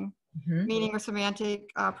spelling, meaning or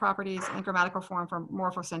semantic properties, and grammatical form for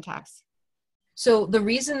morphosyntax. So the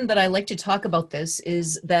reason that I like to talk about this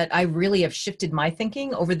is that I really have shifted my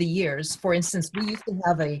thinking over the years. For instance, we used to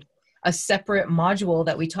have a separate module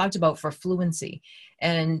that we talked about for fluency.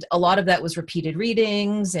 And a lot of that was repeated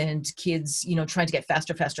readings and kids, trying to get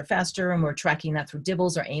faster. And we're tracking that through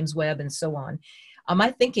Dibbles or Ames Web and so on. My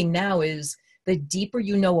thinking now is the deeper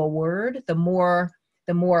you know a word, the more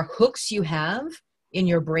the more hooks you have in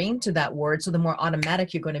your brain to that word, so the more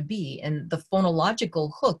automatic you're going to be. And the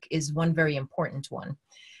phonological hook is one very important one.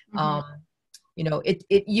 You know,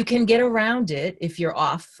 you can get around it if you're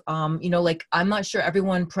off. You know, like, I'm not sure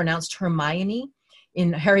everyone pronounced Hermione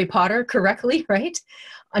in Harry Potter correctly, right?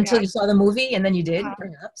 Until you saw the movie, and then you did,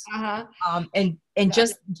 perhaps. And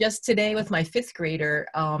just today with my 5th grader,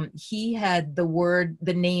 he had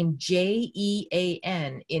the name Jean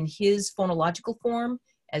in his phonological form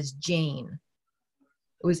as Jane.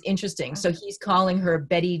 It was interesting. So he's calling her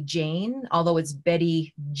Betty Jane, although it's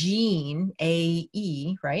Betty Jean,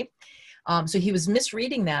 A-E, right? So he was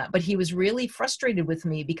misreading that, but he was really frustrated with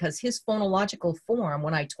me because his phonological form,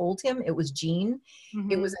 when I told him it was Jean,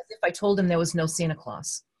 it was as if I told him there was no Santa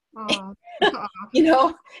Claus. You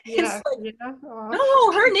know, it's like,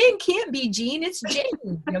 no, her name can't be Jean, it's Jane.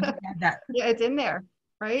 You know, that. Yeah, it's in there,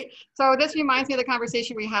 right? So this reminds me of the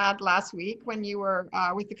conversation we had last week when you were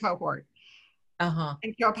with the cohort.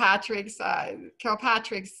 And Kilpatrick's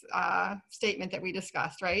statement that we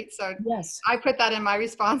discussed, right? So I put that in my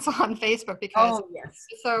response on Facebook because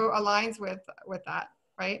it so aligns with that,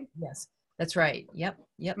 right? Yes, that's right. Yep.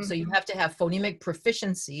 So you have to have phonemic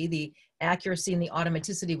proficiency, the accuracy and the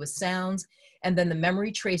automaticity with sounds, and then the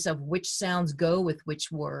memory trace of which sounds go with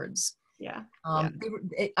which words.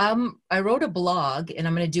 I wrote a blog, and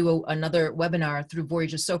I'm going to do another webinar through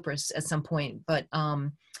Voyager Sopris at some point, but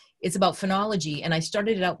it's about phonology. And I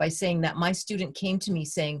started it out by saying that my student came to me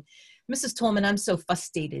saying, Mrs. Tolman, I'm so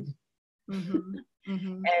frustrated.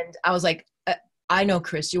 And I was like, I know,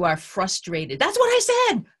 Chris, you are frustrated. That's what I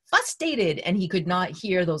said, frustrated. And he could not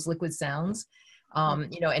hear those liquid sounds,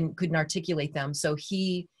 you know, and couldn't articulate them. So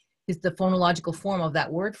the phonological form of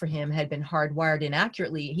that word for him had been hardwired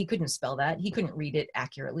inaccurately. He couldn't spell that. He couldn't read it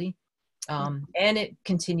accurately. And it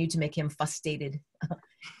continued to make him frustrated.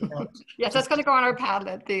 You know, yes, that's going to go on our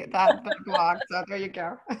Padlet, that blog. So there you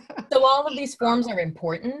go. So all of these forms are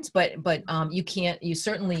important, but you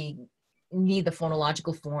certainly need the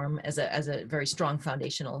phonological form as a very strong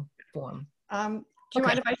foundational form. Do you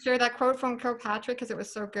mind if I share that quote from Kilpatrick because it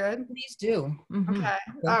was so good? Please do. Okay.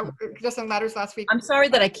 Just some letters last week. I'm sorry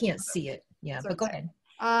that I can't see it. Yeah, but go ahead.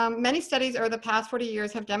 Many studies over the past 40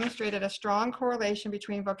 years have demonstrated a strong correlation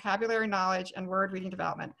between vocabulary knowledge and word reading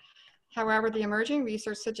development. However, the emerging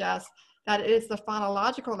research suggests that it is the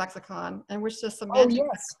phonological lexicon in which the semantic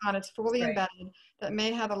lexicon is fully embedded that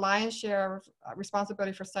may have the lion's share of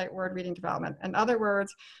responsibility for sight word reading development. In other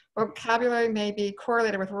words, vocabulary may be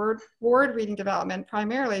correlated with word reading development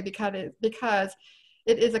primarily because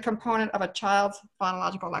it is a component of a child's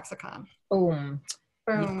phonological lexicon. Boom.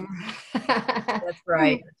 Boom. That's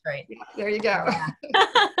right. That's right. Yeah, there you go.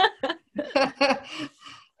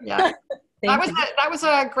 Yeah. That was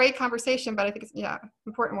a great conversation, but I think it's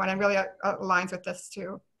important one and really aligns with this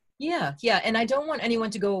too. Yeah, and I don't want anyone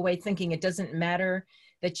to go away thinking it doesn't matter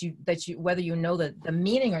that you whether you know the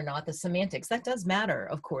meaning or not, the semantics. That does matter,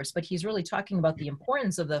 of course, but he's really talking about the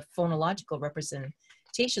importance of the phonological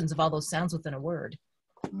representations of all those sounds within a word,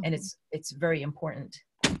 and it's very important.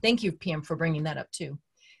 Thank you, Pam, for bringing that up too.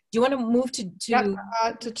 Do you want to move to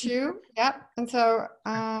to 2? Yep. And so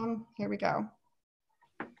here we go.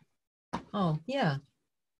 Oh, yeah.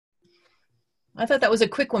 I thought that was a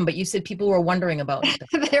quick one, but you said people were wondering about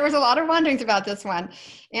it. There was a lot of wonderings about this one.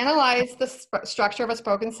 Analyze the structure of a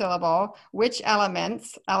spoken syllable. Which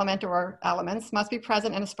elements must be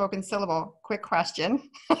present in a spoken syllable? Quick question.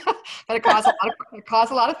 But it caused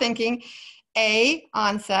a lot of thinking. A,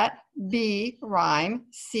 onset. B, rhyme.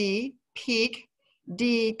 C, peak.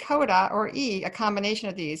 D, coda. Or E, a combination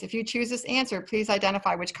of these. If you choose this answer, please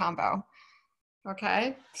identify which combo.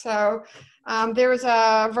 Okay, so there's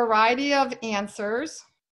a variety of answers,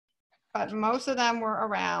 but most of them were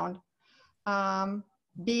around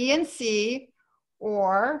B and C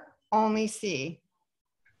or only C.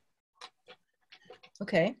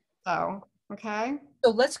 Okay. So, okay. So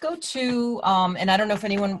let's go to, and I don't know if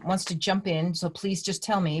anyone wants to jump in, so please just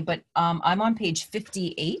tell me, but I'm on page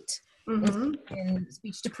 58 in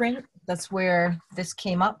speech to print. That's where this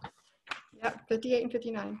came up. Yep, 58 and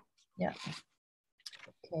 59. Yeah.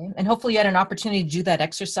 Okay. And hopefully you had an opportunity to do that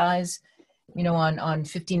exercise, you know, on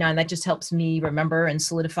 59. That just helps me remember and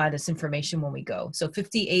solidify this information when we go. So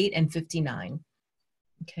 58 and 59.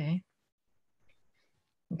 Okay.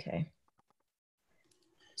 Okay.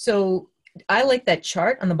 So I like that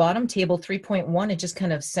chart on the bottom, table 3.1. It just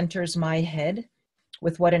kind of centers my head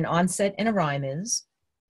with what an onset and a rhyme is.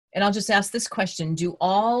 And I'll just ask this question. Do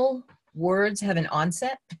all words have an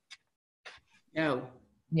onset? No.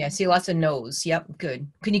 Yeah, I see lots of no's. Yep, good.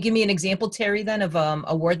 Can you give me an example, Terry, then, of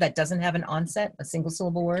a word that doesn't have an onset, a single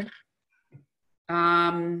syllable word?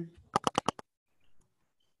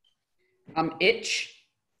 Itch.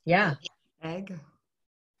 Yeah. Egg.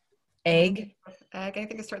 Egg. Egg. I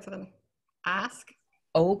think it starts with an ask.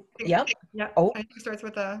 Oh, yep. Yep. Oh. I think it starts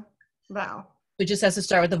with a vowel. It just has to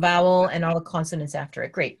start with the vowel and all the consonants after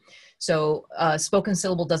it. Great. So spoken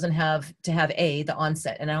syllable doesn't have to have A, the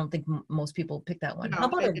onset, and I don't think most people pick that one. No, How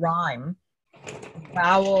about a rhyme?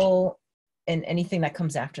 Vowel and anything that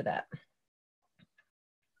comes after that.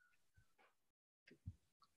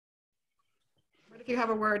 What if you have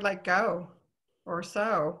a word like go or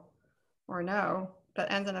so or no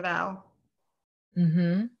that ends in a vowel?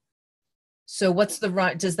 Mm-hmm. So what's the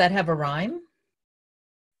rhyme? Does that have a rhyme?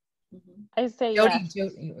 I say Jody, yes.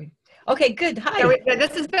 Jody. Okay, good. Hi. So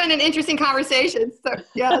this has been an interesting conversation. So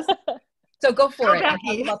yes. So go for it.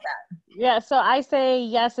 Becky. Talk about that. Yeah, so I say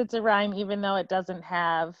yes, it's a rhyme, even though it doesn't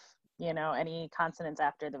have, you know, any consonants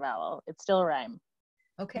after the vowel. It's still a rhyme.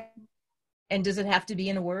 Okay. And does it have to be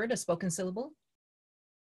in a word, a spoken syllable?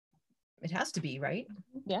 It has to be, right?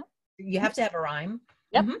 Yeah. You have to have a rhyme.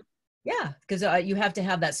 Yep. Mm-hmm. Yeah, because you have to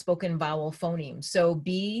have that spoken vowel phoneme. So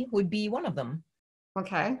B would be one of them.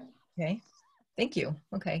 Okay. Okay. Thank you.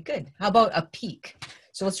 Okay, good. How about a peak?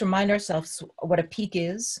 So let's remind ourselves what a peak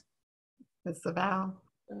is. It's the vowel.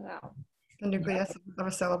 The nucleus of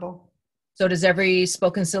a syllable. So does every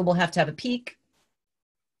spoken syllable have to have a peak?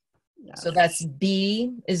 Yes. So that's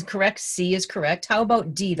B is correct. C is correct. How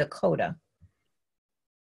about D, the coda?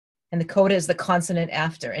 And the coda is the consonant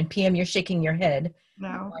after. And PM, you're shaking your head.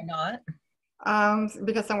 No. Why not?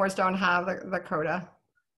 Because some words don't have the coda.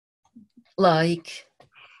 Like?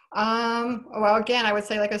 Well, again, I would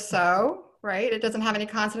say like a so, right? It doesn't have any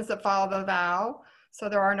consonants that follow the vowel. So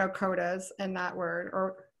there are no codas in that word,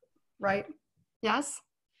 or right? Yes?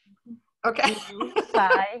 Okay.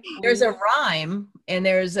 There's a rhyme and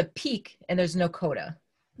there's a peak and there's no coda.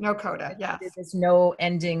 No coda, yes. There's no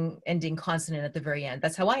ending consonant at the very end.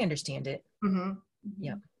 That's how I understand it. Mm-hmm.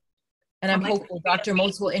 Yeah. And I'm hopeful Dr.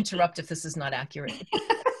 Moats will interrupt if this is not accurate.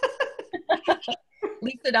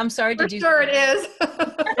 Lisa, I'm sorry. For sure it is.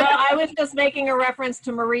 No, I was just making a reference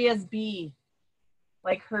to Maria's bee,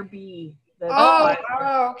 like her bee.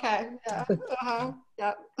 Okay. Yeah.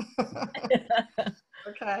 Yep.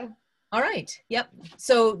 Okay. All right. Yep.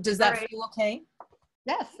 So does that right. feel okay?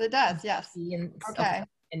 Yes, it does. Yes. Okay.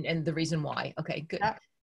 And the reason why. Okay, good. Yep.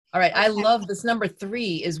 All right. I love this number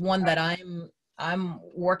 3 is one that I'm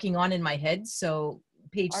working on in my head. So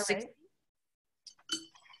page 60. Right.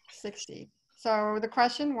 60. So the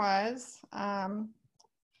question was,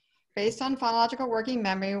 based on phonological working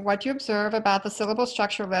memory, what do you observe about the syllable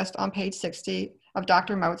structure list on page 60 of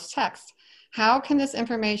Dr. Moats' text? How can this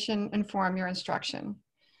information inform your instruction?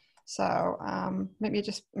 So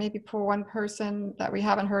maybe pull one person that we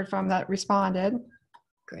haven't heard from that responded.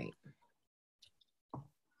 Great.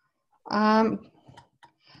 I'm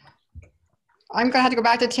going to have to go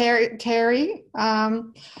back to Terry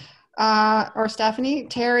or Stephanie.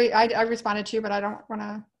 Terry, I responded to you, but I don't want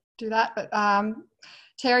to do that. But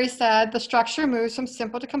Terry said, the structure moves from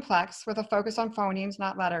simple to complex with a focus on phonemes,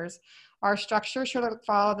 not letters. Our structure should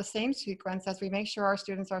follow the same sequence as we make sure our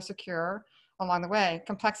students are secure along the way.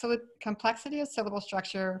 Complexity of syllable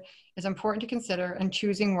structure is important to consider in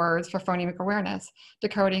choosing words for phonemic awareness,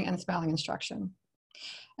 decoding, and spelling instruction.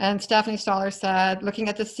 And Stephanie Stoller said, looking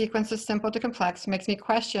at the sequence of simple to complex makes me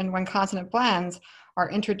question when consonant blends are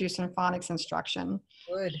introduced in phonics instruction.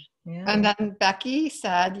 Good. Yeah. And then Becky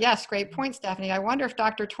said, yes, great point, Stephanie. I wonder if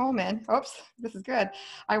Dr. Tolman, this is good.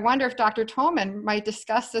 I wonder if Dr. Tolman might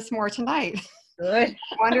discuss this more tonight. Good.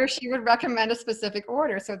 I wonder if she would recommend a specific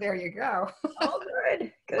order. So there you go. Oh,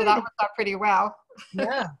 good. Good. So that worked out pretty well.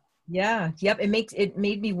 Yeah. Yeah. Yep. It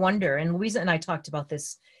made me wonder. And Louisa and I talked about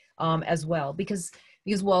this as well, because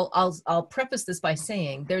well, I'll preface this by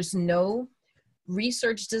saying there's no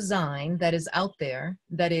research design that is out there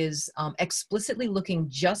that is explicitly looking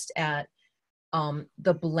just at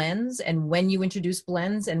the blends and when you introduce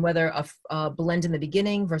blends and whether a blend in the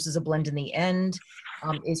beginning versus a blend in the end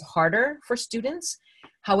is harder for students.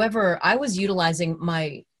 However, I was utilizing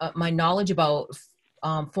my knowledge about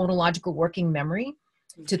phonological working memory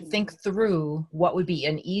to think through what would be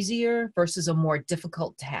an easier versus a more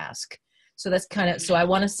difficult task. So that's so I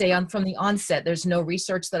want to say from the onset, there's no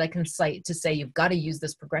research that I can cite to say you've got to use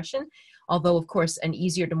this progression. Although, of course, an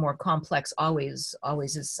easier to more complex always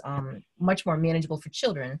is much more manageable for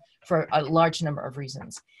children for a large number of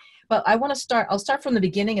reasons. But I'll start from the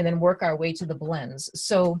beginning and then work our way to the blends.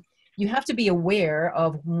 So you have to be aware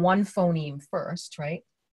of one phoneme first, right?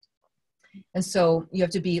 And so you have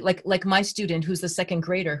to be like my student who's the second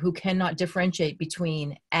grader who cannot differentiate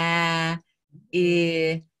between a,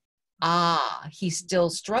 I, ah, he's still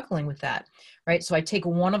struggling with that, right? So I take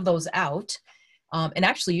one of those out. And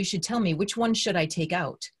actually, you should tell me which one should I take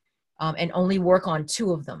out and only work on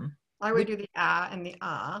two of them. I would do the ah and the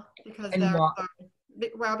ah because And they're what?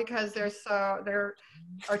 well, because their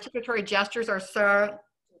articulatory gestures are so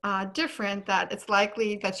different that it's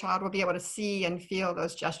likely the child will be able to see and feel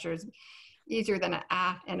those gestures easier than an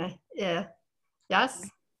ah and a eh. Yes?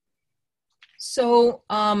 So,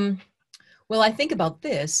 well, I think about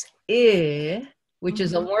this, which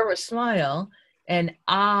is a more of a smile, and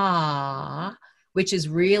ah, which is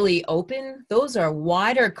really open. Those are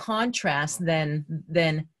wider contrasts than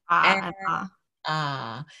Ah and ah.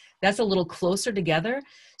 ah. That's a little closer together.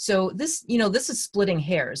 So this, this is splitting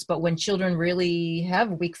hairs, but when children really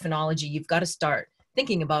have weak phonology, you've got to start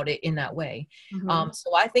thinking about it in that way.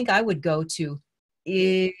 So I think I would go to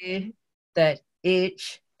that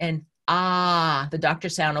itch, and ah, the doctor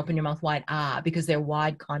sound, open your mouth wide, ah, because they're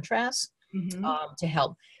wide contrasts to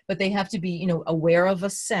help. But they have to be, aware of a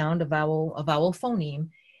sound, a vowel phoneme.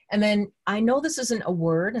 And then I know this isn't a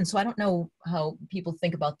word, and so I don't know how people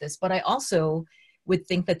think about this, but I also would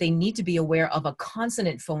think that they need to be aware of a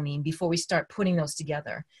consonant phoneme before we start putting those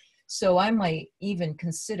together. So I might even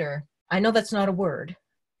consider, I know that's not a word,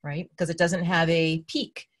 right? Because it doesn't have a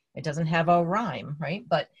peak. It doesn't have a rhyme, right?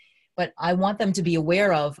 But I want them to be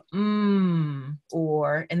aware of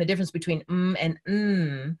or, and the difference between and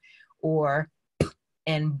or p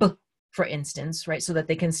and b, for instance, right? So that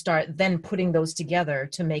they can start then putting those together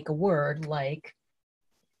to make a word like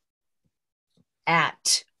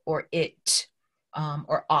at or it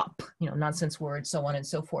or up, nonsense words, so on and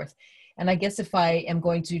so forth. And I guess if I am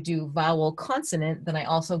going to do vowel consonant, then I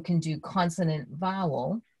also can do consonant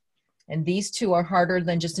vowel. And these two are harder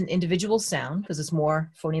than just an individual sound because it's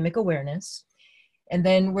more phonemic awareness. And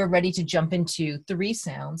then we're ready to jump into three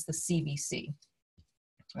sounds, the CVC,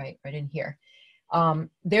 right in here.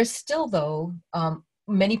 There's still, though,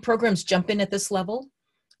 many programs jump in at this level,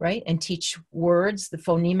 right, and teach words, the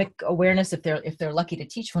phonemic awareness, if they're lucky to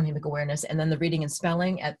teach phonemic awareness, and then the reading and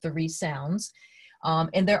spelling at three sounds.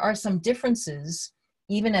 And there are some differences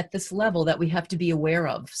even at this level that we have to be aware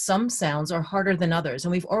of. Some sounds are harder than others,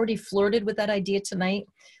 and we've already flirted with that idea tonight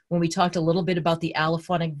when we talked a little bit about the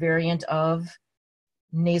allophonic variant of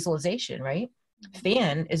nasalization, right?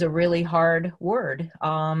 Fan is a really hard word.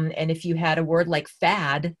 And if you had a word like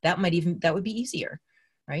fad, that would be easier,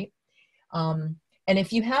 right? And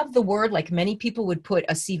if you have the word, like many people would put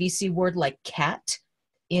a CVC word like cat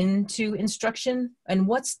into instruction, and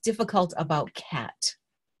what's difficult about cat?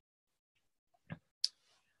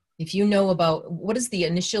 If you know about what is the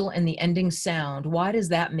initial and the ending sound, why does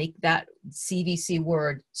that make that CVC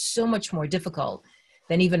word so much more difficult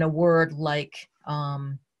than even a word like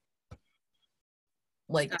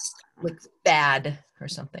bad or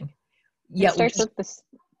something? Yeah, it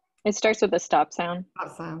starts with the stop sound.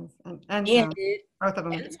 Stop sounds and it both of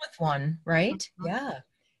them ends with one, right? Yeah.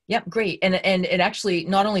 Yep, great. And it actually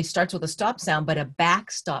not only starts with a stop sound, but a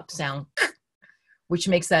back stop sound, which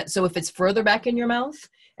makes that, so if it's further back in your mouth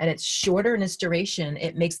and it's shorter in its duration,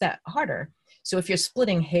 it makes that harder. So if you're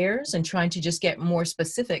splitting hairs and trying to just get more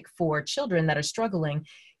specific for children that are struggling,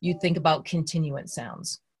 you think about continuant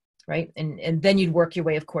sounds, right? And then you'd work your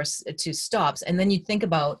way, of course, to stops. And then you think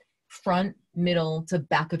about front, middle to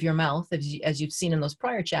back of your mouth, as you've seen in those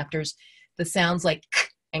prior chapters. The sounds like k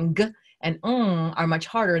and g and are much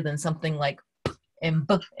harder than something like p and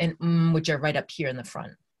b and which are right up here in the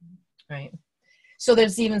front, right? So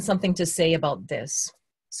there's even something to say about this.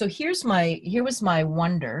 So here was my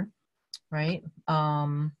wonder, right?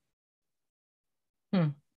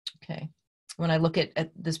 Okay, when I look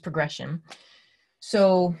at this progression.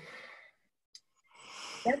 So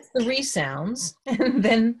that's the resounds. And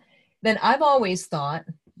then I've always thought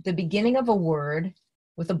the beginning of a word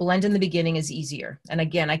with a blend in the beginning is easier. And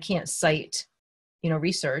again, I can't cite,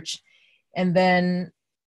 research. And then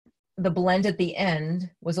the blend at the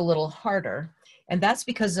end was a little harder. And that's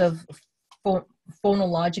because of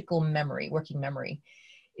phonological memory, working memory.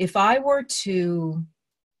 If I were to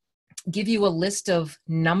give you a list of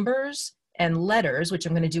numbers and letters, which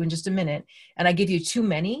I'm going to do in just a minute, and I give you too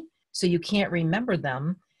many, so you can't remember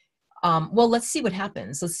them, well, let's see what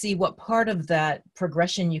happens. Let's see what part of that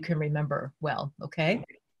progression you can remember well, okay?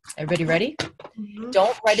 Everybody ready?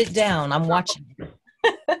 Don't write it down. I'm watching.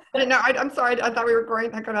 I'm sorry. I thought we were going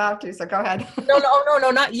to have to, so go ahead. No,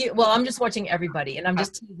 not you. Well, I'm just watching everybody, and I'm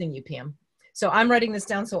just teasing you, Pam. So I'm writing this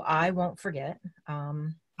down so I won't forget.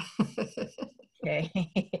 Okay.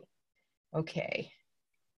 Okay.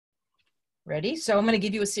 Ready? So I'm going to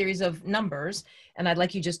give you a series of numbers, and I'd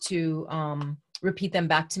like you just to repeat them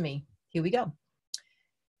back to me. Here we go.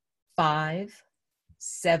 5,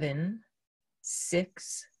 7,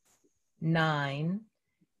 6, 9,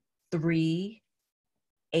 3,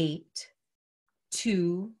 8,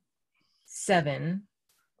 2, 7,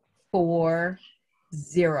 4,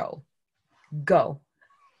 0. Go.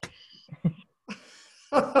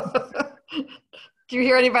 Do you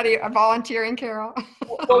hear anybody volunteering, Carol?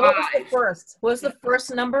 Well, what was the first? What was the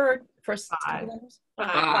first number? First 5. numbers?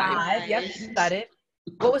 5. Yep, you got it.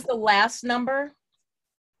 What was the last number?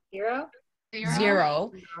 0.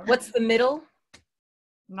 0. What's the middle?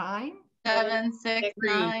 9. 7, 6,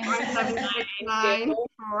 9. 7, 6, 9,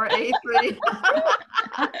 4, 8, 3.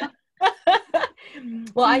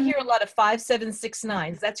 Well, I hear a lot of 5, 7, 6,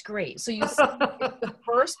 9s. That's great. So you see the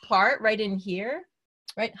first part right in here,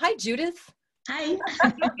 right? Hi, Judith. Hi.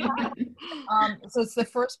 So it's the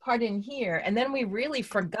first part in here, and then we really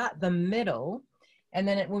forgot the middle, and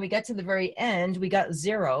then when we got to the very end, we got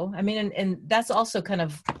 0. I mean, and that's also kind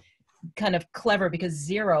of clever, because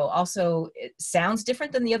 0 also, it sounds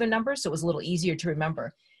different than the other numbers, so it was a little easier to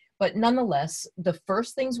remember. But nonetheless, the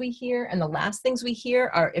first things we hear and the last things we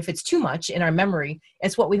hear are, if it's too much in our memory,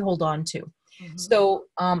 it's what we hold on to. Mm-hmm. So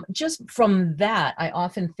just from that, I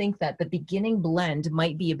often think that the beginning blend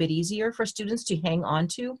might be a bit easier for students to hang on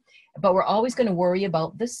to, but we're always going to worry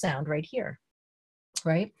about this sound right here,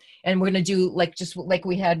 right? And we're going to do just like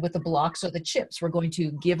we had with the blocks or the chips. We're going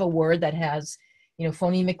to give a word that has,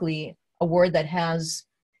 phonemically, a word that has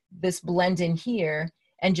this blend in here,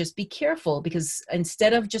 and just be careful, because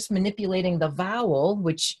instead of just manipulating the vowel,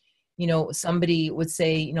 which, somebody would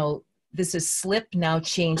say, this is slip, now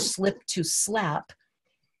change slip to slap,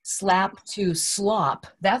 slap to slop.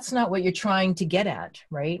 That's not what you're trying to get at,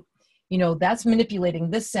 right? That's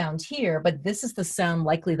manipulating this sound here, but this is the sound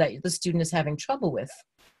likely that the student is having trouble with,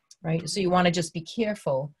 right? So you want to just be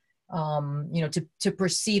careful, to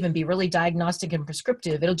perceive and be really diagnostic and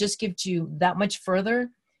prescriptive. It'll just give you that much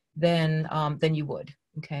further than you would.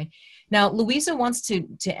 Okay. Now, Louisa wants to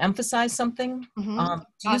emphasize something. Mm-hmm.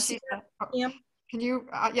 Do you see that, Pam? Can you,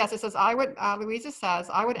 yes, it says, Louisa says,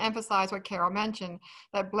 I would emphasize what Carol mentioned,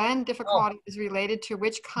 that blend difficulty is related to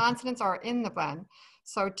which consonants are in the blend.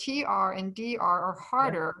 So TR and DR are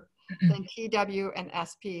harder than TW and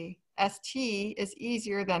SP. ST is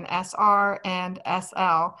easier than SR and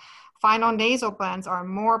SL. Final nasal blends are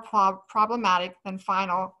more problematic than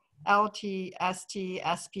final LT, ST,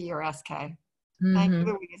 SP, or SK. Mm-hmm. Thank you,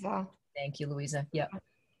 Louisa. Thank you, Louisa. Yep.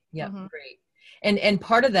 Yep. Mm-hmm. Great. And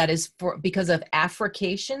part of that is because of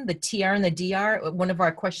affrication, the TR and the DR. One of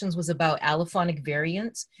our questions was about allophonic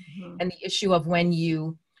variants, mm-hmm. and the issue of when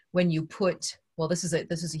you put, well, this is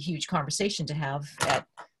a huge conversation to have at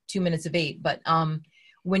 2 minutes of 8, but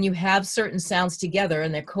when you have certain sounds together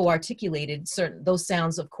and they're co-articulated, those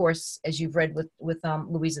sounds, of course, as you've read with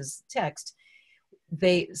Louisa's text,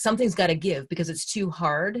 something's got to give, because it's too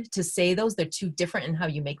hard to say those. They're too different in how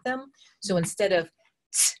you make them. So instead of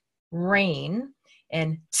rain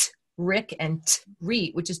and rick and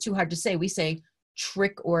reet, which is too hard to say, we say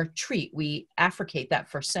trick or treat. We affricate that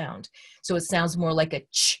first sound, so it sounds more like a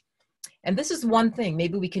ch. And this is one thing,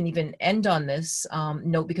 maybe we can even end on this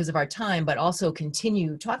note because of our time, but also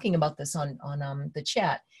continue talking about this on the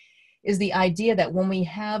chat, is the idea that when we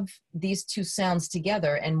have these two sounds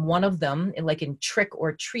together, and one of them, like in trick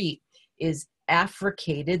or treat, is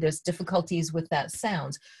affricated, there's difficulties with that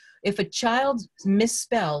sound. If a child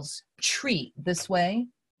misspells treat this way,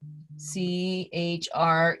 CHRET,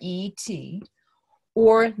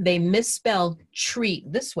 or they misspell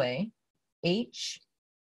treat this way, HRET,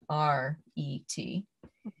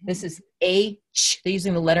 this is H, they're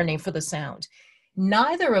using the letter name for the sound.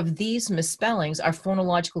 Neither of these misspellings are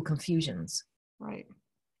phonological confusions. Right.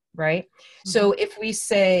 Right? Mm-hmm. So if we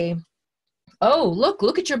say, oh,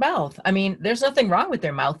 look at your mouth. I mean, there's nothing wrong with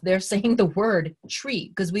their mouth. They're saying the word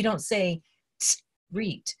treat, because we don't say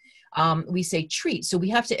treat. We say treat. So we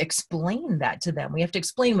have to explain that to them. We have to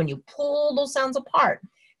explain, when you pull those sounds apart,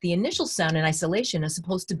 the initial sound in isolation is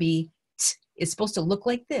supposed to be, it's supposed to look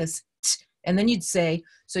like this. And then you'd say,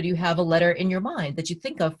 so do you have a letter in your mind that you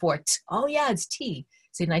think of for T? Oh yeah, it's T.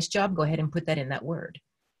 Say, nice job, go ahead and put that in that word,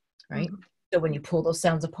 right? Mm-hmm. So when you pull those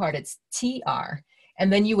sounds apart, it's TR.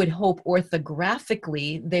 And then you would hope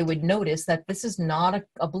orthographically they would notice that this is not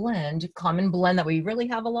a blend, common blend that we really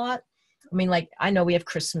have a lot. I mean, like, I know we have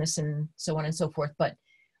Christmas and so on and so forth, but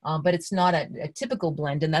it's not a typical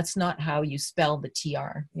blend, and that's not how you spell the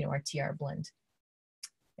TR, our TR blend.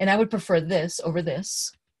 And I would prefer this over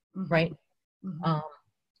this, mm-hmm. right? Mm-hmm.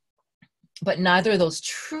 But neither of those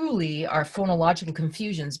truly are phonological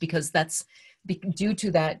confusions, because that's due to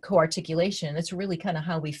that co-articulation. It's really kind of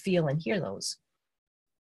how we feel and hear those.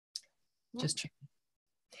 Just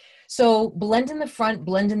So blend in the front,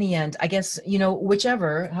 blend in the end. I guess, you know,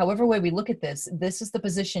 however way we look at this, this is the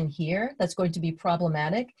position here that's going to be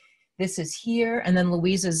problematic. This is here. And then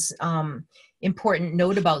Louisa's important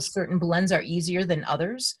note about certain blends are easier than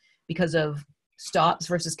others because of stops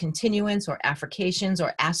versus continuance or affrications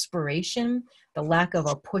or aspiration, the lack of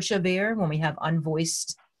a push of air when we have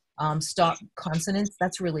unvoiced stop consonants.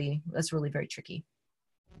 That's really very tricky.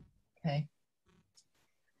 Okay.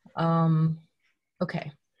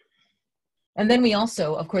 Okay. And then we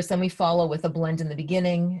also, of course, then we follow with a blend in the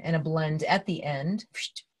beginning and a blend at the end,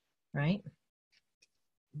 right?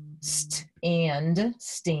 And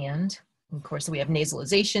stand. Of course, we have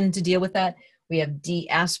nasalization to deal with that. We have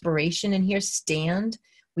de-aspiration in here, stand.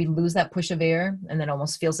 We lose that push of air and then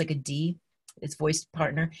almost feels like a D, its voiced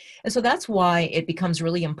partner. And so that's why it becomes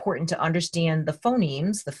really important to understand the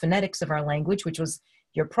phonemes, the phonetics of our language, which was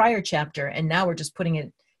your prior chapter. And now we're just putting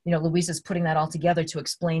it, you know, Louisa's putting that all together to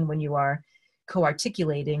explain when you are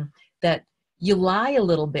co-articulating that you lie a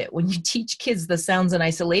little bit when you teach kids the sounds in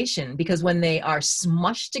isolation, because when they are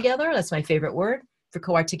smushed together, that's my favorite word for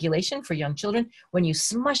co-articulation for young children. When you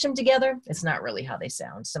smush them together, it's not really how they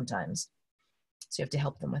sound sometimes. So you have to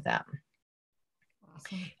help them with that.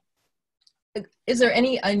 Awesome. Is there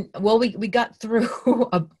any, well, we got through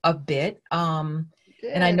a bit, and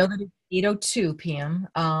I know that it's 8:02 p.m.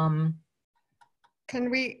 Can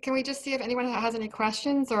we just see if anyone has any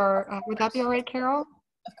questions, or would that be all right, Carol?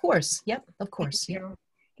 Of course. Yep. Of course. Yep.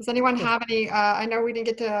 Does anyone have any, I know we didn't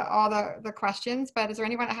get to all the questions, but is there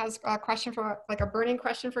anyone that has a question for, like a burning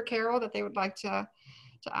question for Carol that they would like to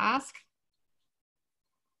ask?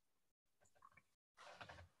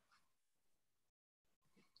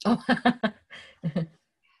 Oh. I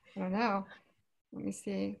don't know. Let me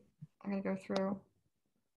see. I'm going to go through.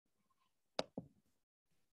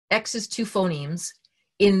 X is two phonemes.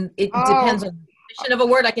 It depends on the position of a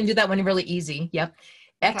word. I can do that one really easy. Yep.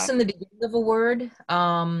 X in the beginning of a word.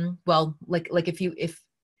 Well, like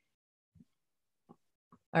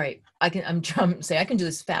all right, I'm trying to say I can do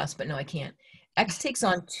this fast, but no, I can't. X takes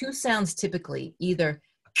on two sounds typically, either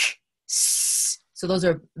so those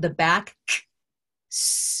are the back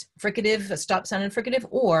fricative, a stop sound and fricative,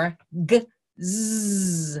 or g,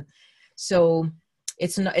 z. So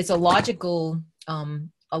it's a logical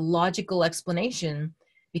explanation,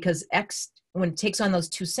 because X, when it takes on those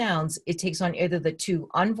two sounds, it takes on either the two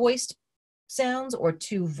unvoiced sounds or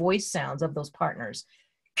two voice sounds of those partners,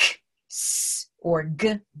 k, s, or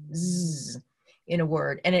g, z, in a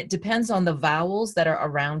word. And it depends on the vowels that are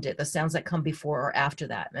around it, the sounds that come before or after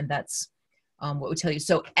that. And that's what we tell you.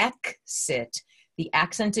 So exit, the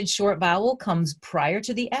accented short vowel comes prior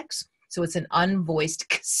to the X. So it's an unvoiced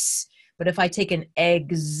ks. But if I take an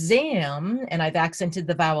exam and I've accented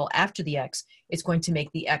the vowel after the X, it's going to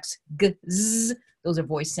make the X g, z. Those are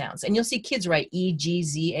voice sounds. And you'll see kids write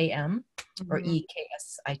E-G-Z-A-M or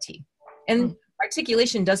E-K-S-I-T. And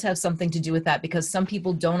articulation does have something to do with that, because some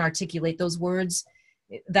people don't articulate those words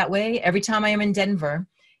that way. Every time I am in Denver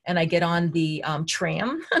and I get on the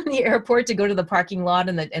tram in the airport to go to the parking lot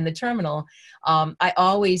and the terminal, I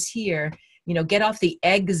always hear, you know, get off the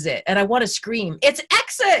exit. And I want to scream, it's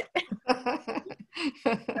exit!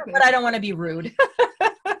 But I don't want to be rude.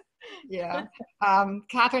 Yeah.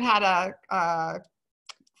 Catherine had a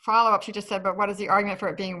follow-up. She just said, but what is the argument for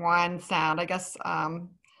it being one sound? I guess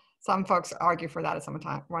some folks argue for that at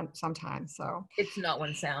sometimes. So it's not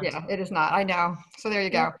one sound. Yeah, it is not. I know. So there you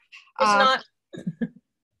go. It's not.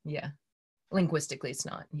 Yeah. Linguistically, it's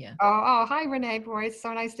not. Yeah. Oh, hi, Renee Boyce.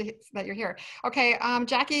 So nice that you're here. Okay.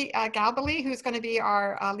 Jackie Galbally, who's going to be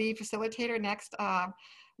our lead facilitator next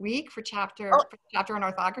week for chapter on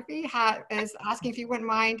orthography, is asking if you wouldn't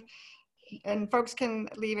mind, and folks can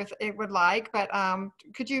leave if it would like, but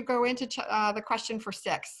could you go into the question for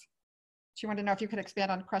 6? She wanted to know if you could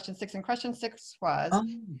expand on question 6, and question 6 was,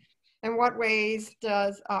 in what ways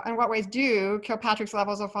do Kilpatrick's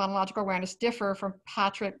levels of phonological awareness differ from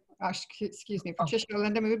Patricia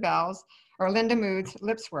Linda Mood's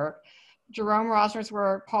lips work, Jerome Rosner's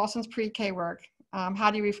work, Paulson's pre-K work? How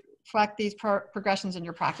do you reflect these progressions in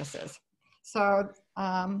your practices? So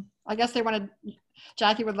I guess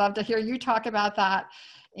Jackie would love to hear you talk about that.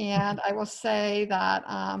 And I will say that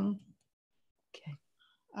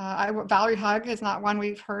Valerie Hugg is not one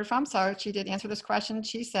we've heard from, so she did answer this question.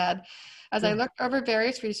 She said, as I looked over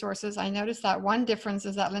various resources, I noticed that one difference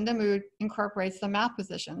is that Linda Mood incorporates the mouth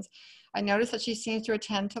positions. I noticed that she seems to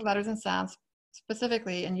attend to letters and sounds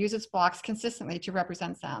specifically and uses blocks consistently to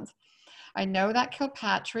represent sounds. I know that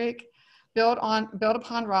Kilpatrick built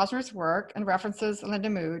upon Rosner's work and references Linda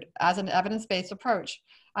Mood as an evidence-based approach.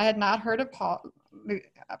 I had not heard of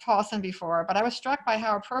Paulson before, but I was struck by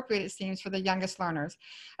how appropriate it seems for the youngest learners.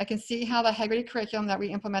 I can see how the high-grade curriculum that we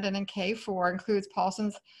implemented in K4 includes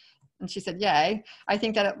Paulson's, and she said, yay. I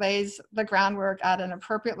think that it lays the groundwork at an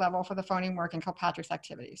appropriate level for the phoneme work and Kilpatrick's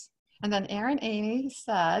activities. And then Erin Amy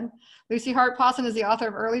said, Lucy Hart Paulson is the author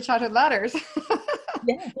of Early Childhood Letters.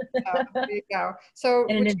 Yeah. So, there you go. So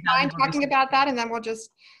And would you mind talking about that? And then we'll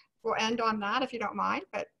end on that if you don't mind,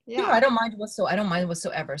 but yeah. Sure, I don't mind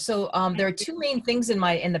whatsoever. So there are two main things in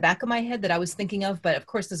the back of my head that I was thinking of, but of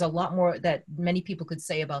course there's a lot more that many people could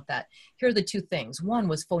say about that. Here are the two things. One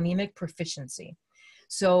was phonemic proficiency.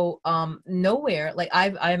 So nowhere, like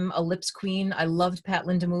I'm a lips queen. I loved Pat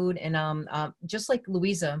Lindemood, and just like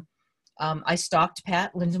Louisa, I stalked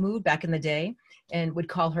Pat Lindemood back in the day and would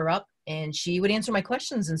call her up, and she would answer my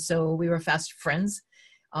questions, and so we were fast friends.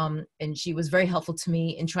 And she was very helpful to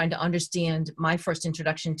me in trying to understand my first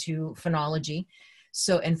introduction to phonology,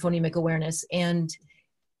 and phonemic awareness. And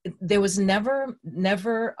there was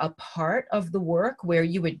never a part of the work where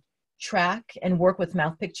you would track and work with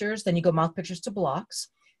mouth pictures, then you go mouth pictures to blocks,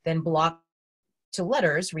 then block to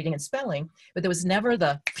letters, reading and spelling, but there was never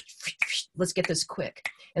the let's get this quick.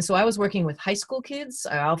 And so I was working with high school kids.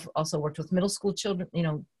 I also worked with middle school children,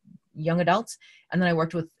 young adults, and then I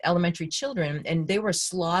worked with elementary children, and they were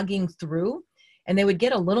slogging through, and they would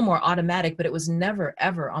get a little more automatic, but it was never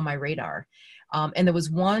ever on my radar. And there was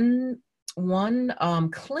one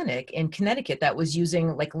clinic in Connecticut that was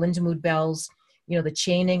using like Lindemood bells, the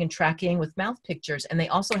chaining and tracking with mouth pictures, and they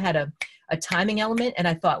also had a timing element, and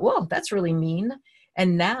I thought, whoa, that's really mean.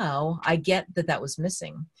 And now I get that was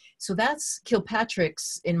missing. So that's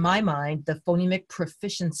Kilpatrick's, in my mind, the phonemic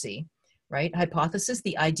proficiency, right? Hypothesis,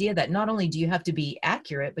 the idea that not only do you have to be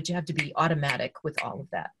accurate, but you have to be automatic with all of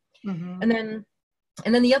that. Mm-hmm.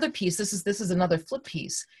 And then the other piece, this is another flip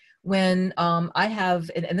piece. When I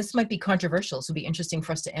have, and this might be controversial, so it'll be interesting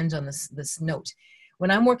for us to end on this note. When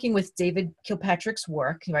I'm working with David Kilpatrick's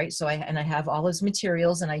work, right? So I have all his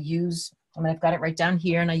materials, and I've got it right down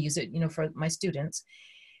here, and I use it, for my students.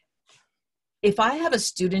 If I have a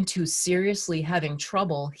student who's seriously having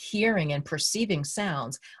trouble hearing and perceiving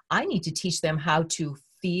sounds, I need to teach them how to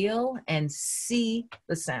feel and see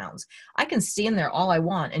the sounds. I can stand there all I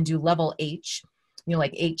want and do level H,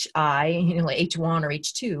 like HI, like H1 or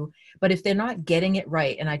H2, but if they're not getting it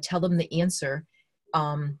right and I tell them the answer,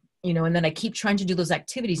 and then I keep trying to do those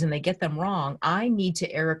activities and they get them wrong, I need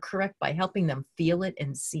to error correct by helping them feel it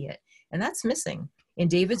and see it. And that's missing in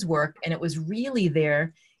David's work, and it was really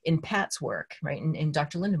there in Pat's work, right? In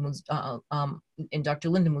Dr. Lindemood's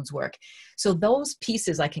work. So those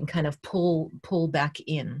pieces I can kind of pull back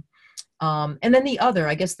in. And then the other,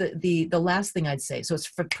 I guess the last thing I'd say, so it's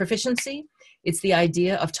for proficiency. It's the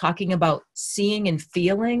idea of talking about seeing and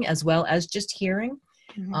feeling as well as just hearing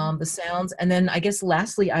the sounds. And then I guess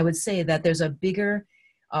lastly, I would say that there's a bigger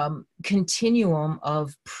continuum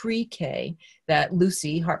of pre-K that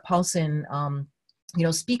Lucy Hart Paulson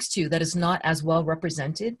speaks to that is not as well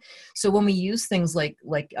represented. So when we use things like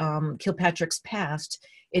Kilpatrick's past,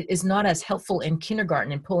 it is not as helpful in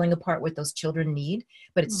kindergarten and pulling apart what those children need,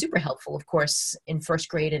 but it's super helpful, of course, in first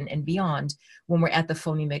grade and beyond when we're at the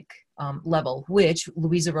phonemic level, which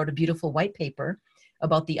Louisa wrote a beautiful white paper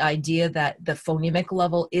about the idea that the phonemic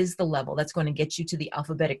level is the level that's going to get you to the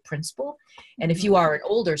alphabetic principle. And if you are an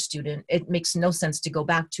older student, it makes no sense to go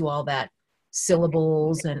back to all that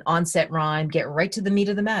syllables and onset rhyme, get right to the meat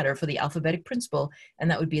of the matter for the alphabetic principle, and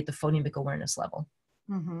that would be at the phonemic awareness level.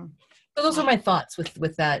 Mm-hmm. So those are my thoughts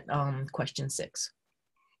with that question 6.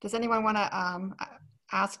 Does anyone want to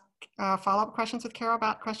ask follow-up questions with Carol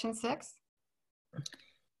about question 6?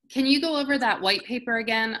 Can you go over that white paper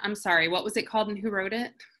again? I'm sorry, what was it called and who wrote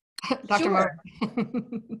it? Dr. Sure.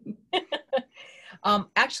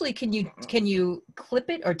 Actually, can you clip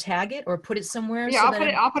it or tag it or put it somewhere? Yeah,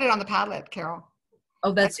 I'll put it on the Padlet, Carol.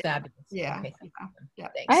 Oh, that's fabulous. Yeah. Okay. Yeah.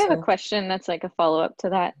 I have a question that's like a follow-up to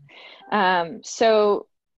that. So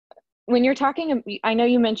when you're talking, I know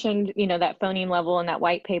you mentioned, that phoneme level in that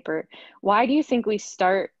white paper. Why do you think we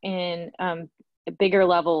start in bigger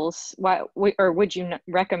levels? Or would you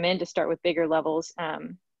recommend to start with bigger levels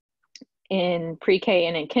in pre-K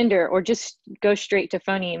and in kinder, or just go straight to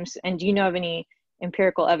phonemes? And do you know of any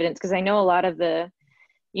empirical evidence? Because I know a lot of the,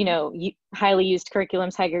 highly used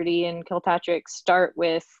curriculums, Haggerty and Kilpatrick, start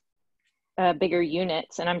with bigger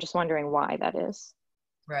units, and I'm just wondering why that is.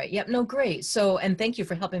 Right. Yep. No, great. So, and thank you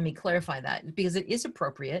for helping me clarify that, because it is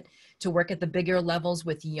appropriate to work at the bigger levels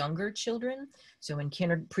with younger children. So in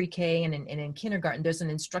pre-K and in kindergarten, there's an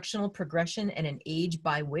instructional progression and an age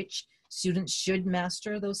by which students should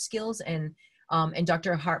master those skills. And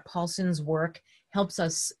Dr. Hart Paulson's work helps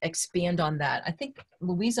us expand on that. I think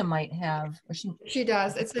Louisa might have, or she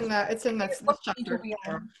does. It's in this chapter.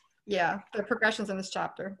 Yeah, the progressions in this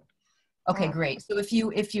chapter. Okay, great. So if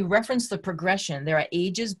you reference the progression, there are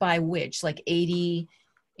ages by which like 80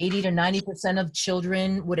 to 90% of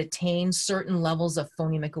children would attain certain levels of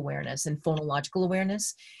phonemic awareness and phonological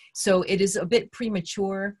awareness. So it is a bit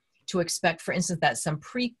premature to expect, for instance, that some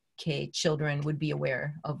pre-K children would be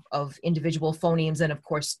aware of individual phonemes and of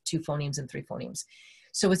course 2 phonemes and 3 phonemes.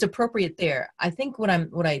 So it's appropriate there. I think what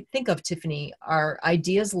I think of, Tiffany, are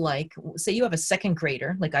ideas like, say you have a second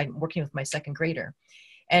grader, like I'm working with my second grader,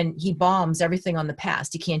 and he bombs everything on the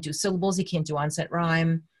past. He can't do syllables, he can't do onset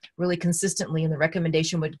rhyme really consistently, and the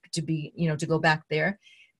recommendation would to be, to go back there.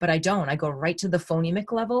 But I don't. I go right to the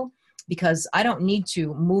phonemic level because I don't need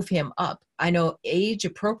to move him up. I know age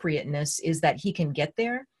appropriateness is that he can get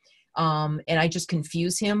there. And I just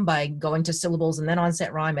confuse him by going to syllables and then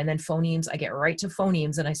onset rhyme and then phonemes. I get right to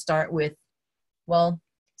phonemes and I start with, well,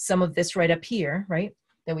 some of this right up here, right,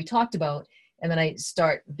 that we talked about. And then I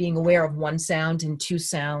start being aware of 1 sound and 2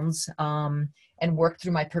 sounds and work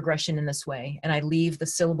through my progression in this way. And I leave the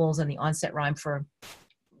syllables and the onset rhyme for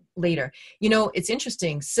later. It's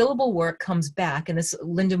interesting. Syllable work comes back, and this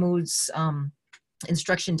Linda Mood's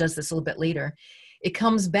instruction does this a little bit later. It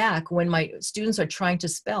comes back when my students are trying to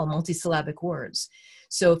spell multisyllabic words.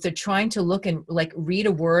 So if they're trying to look and like read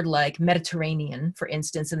a word like Mediterranean, for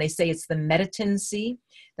instance, and they say it's the Mediterranean Sea,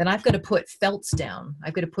 then I've got to put felts down.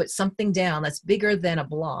 I've got to put something down that's bigger than a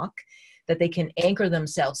block that they can anchor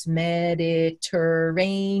themselves,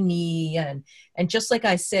 Mediterranean. And just like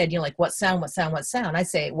I said, like what sound, what sound, what sound, I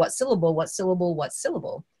say what syllable, what syllable, what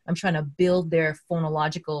syllable. I'm trying to build their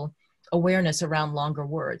phonological awareness around longer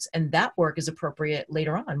words. And that work is appropriate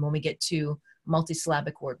later on when we get to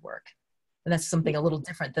multisyllabic word work. And that's something a little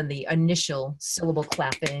different than the initial syllable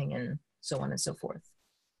clapping and so on and so forth.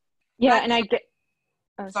 Yeah, and I get,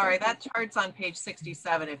 sorry, that chart's on page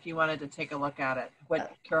 67 if you wanted to take a look at it,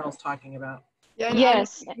 what Carol's talking about. Yeah, and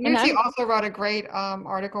yes. Lucy also wrote a great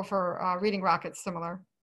article for Reading Rockets, similar.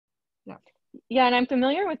 Yeah. Yeah, and I'm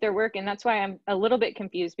familiar with their work, and that's why I'm a little bit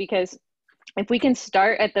confused, because if we can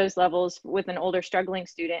start at those levels with an older struggling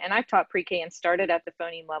student, and I've taught pre-K and started at the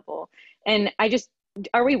phoneme level, and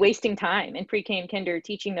are we wasting time in pre-K and kinder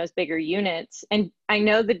teaching those bigger units? And I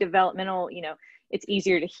know the developmental, it's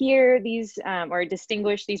easier to hear these or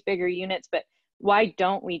distinguish these bigger units, but why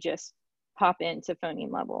don't we just pop into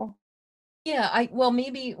phoneme level? Yeah,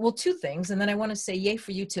 two things. And then I want to say yay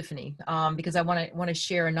for you, Tiffany, because I want to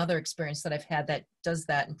share another experience that I've had that does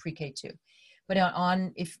that in pre-K too. But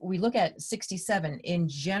if we look at 67, in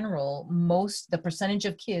general, the percentage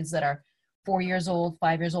of kids that are 4 years old,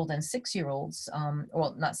 5 years old, and 6-year-olds,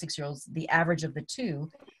 well, not 6-year-olds, the average of the two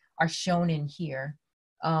are shown in here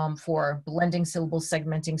for blending syllables,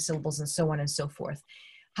 segmenting syllables, and so on and so forth.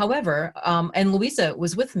 However, and Louisa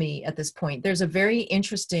was with me at this point, there's a very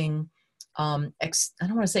interesting, I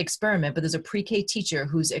don't want to say experiment, but there's a pre-K teacher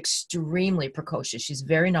who's extremely precocious. She's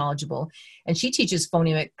very knowledgeable, and she teaches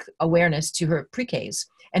phonemic awareness to her pre-Ks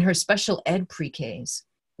and her special ed pre-Ks,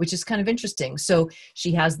 which is kind of interesting. So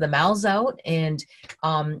she has the mouths out, and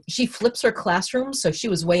she flips her classroom. So she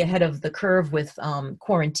was way ahead of the curve with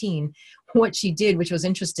quarantine. What she did, which was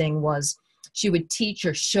interesting, was she would teach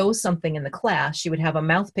or show something in the class. She would have a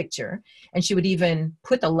mouth picture, and she would even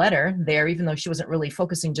put the letter there, even though she wasn't really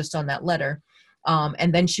focusing just on that letter.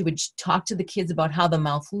 And then she would talk to the kids about how the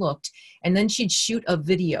mouth looked. And then she'd shoot a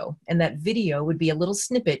video, and that video would be a little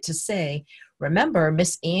snippet to say, remember,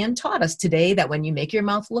 Miss Ann taught us today that when you make your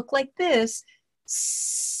mouth look like this,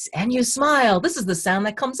 and you smile, this is the sound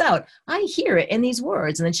that comes out. I hear it in these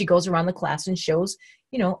words. And then she goes around the class and shows,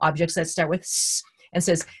 objects that start with s, and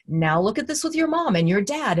says, now look at this with your mom and your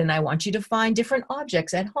dad, and I want you to find different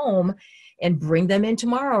objects at home and bring them in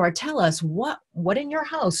tomorrow, or tell us what in your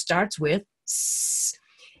house starts with s.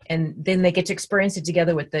 And then they get to experience it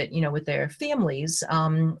together with with their families.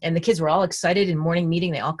 And the kids were all excited in morning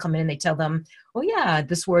meeting. They all come in and they tell them, oh yeah,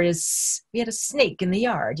 this word is, we had a snake in the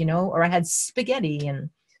yard, or I had spaghetti, and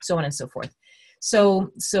so on and so forth.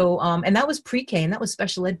 So and that was pre-K, and that was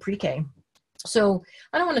special ed pre-K. So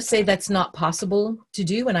I don't want to say that's not possible to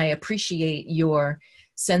do. And I appreciate your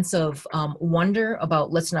sense of wonder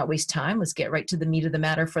about let's not waste time. Let's get right to the meat of the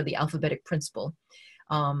matter for the alphabetic principle.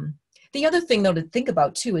 The other thing, though, to think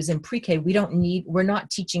about, too, is in pre-K, we're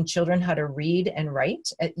not teaching children how to read and write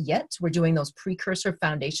yet. We're doing those precursor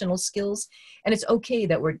foundational skills. And it's okay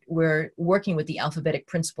that we're working with the alphabetic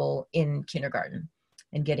principle in kindergarten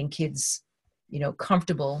and getting kids,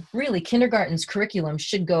 comfortable. Really, kindergarten's curriculum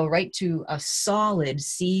should go right to a solid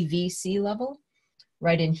CVC level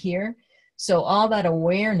right in here. So all that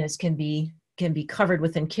awareness can be covered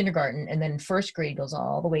within kindergarten, and then first grade goes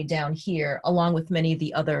all the way down here, along with many of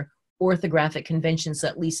the other orthographic conventions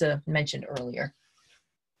that Lisa mentioned earlier.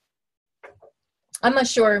 I'm not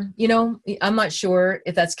sure, you know, I'm not sure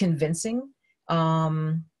if that's convincing.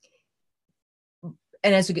 And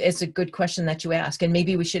it's a good question that you ask. And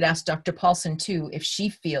maybe we should ask Dr. Paulson too, if she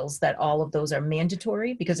feels that all of those are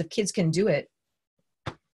mandatory, because if kids can do it,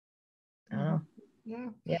 I don't know. Yeah.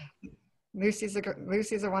 Yeah. Lucy's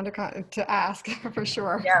a one to ask for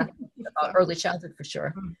sure. Yeah, about early childhood for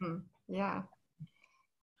sure. Mm-hmm. Yeah.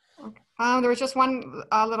 Okay. There was just one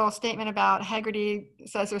little statement about Haggerty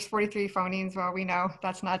says there's 43 phonemes. Well, we know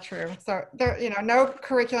that's not true. So there, you know, no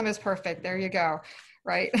curriculum is perfect. There you go.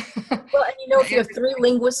 Right. Well, and you know, if you have 3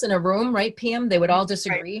 linguists in a room, right, PM, they would all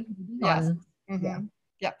disagree. Right. Yes. On, yeah.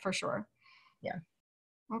 Yeah, for sure. Yeah.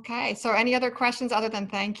 Okay. So any other questions other than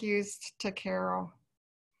thank yous to Carol?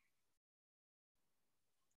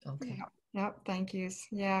 Okay. Yep. Thank yous.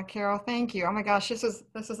 Yeah, Carol, thank you. Oh my gosh, this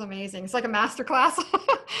is amazing. It's like a master class.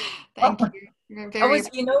 Thank you. You're very,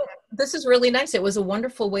 you know, this is really nice. It was a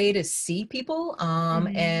wonderful way to see people.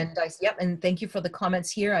 And and thank you for the comments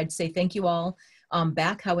here. I'd say thank you all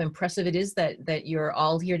back. How impressive it is that you're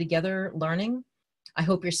all here together learning. I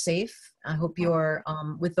hope you're safe. I hope you're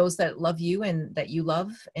with those that love you and that you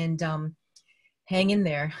love, and hang in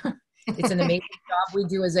there. It's an amazing job we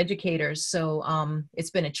do as educators. So it's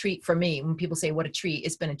been a treat for me. When people say what a treat,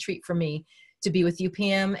 it's been a treat for me to be with you,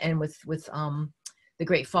 Pam, and with the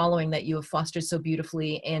great following that you have fostered so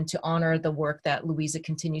beautifully, and to honor the work that Louisa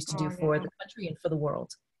continues to do for the country and for the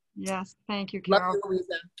world. Yes, thank you, Carol. Love you,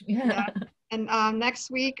 Louisa. Yeah. And next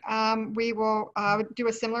week, we will do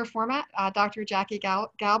a similar format. Dr. Jackie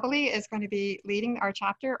Galbally is going to be leading our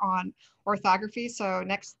chapter on orthography. So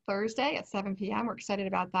next Thursday at 7 p.m. We're excited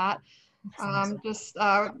about that.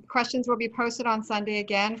 Questions will be posted on Sunday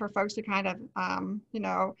again for folks to kind of, you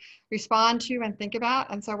know, respond to and think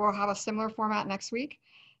about. And so we'll have a similar format next week.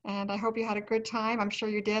 And I hope you had a good time. I'm sure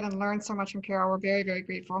you did, and learned so much from Carol. We're very, very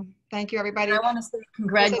grateful. Thank you, everybody. I want to say can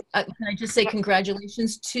I just say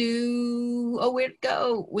congratulations to, oh, where'd it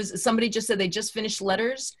go? Was somebody just said they just finished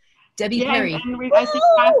letters? Debbie Perry. And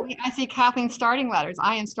I see Kathleen starting letters.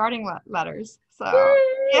 I am starting letters. So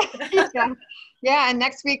yeah. And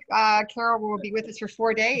next week, Carol will be with us for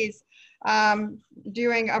 4 days,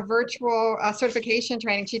 doing a virtual certification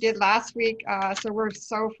training. She did last week. So we're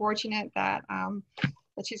so fortunate that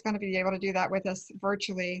that she's going to be able to do that with us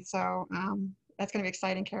virtually. So that's going to be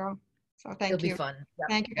exciting, Carol. So thank you. It'll be fun. Yep.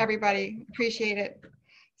 Thank you, everybody. Appreciate it.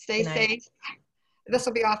 Stay safe. This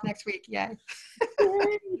will be off next week. Yay.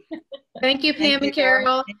 Thank you, Pam and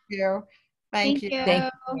Carol. Thank you. Thank you. Thank you,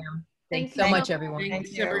 Pam. Thanks so much, everyone.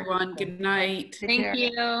 Thanks, everyone. Good night. Thank you.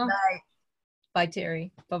 Good night. Bye,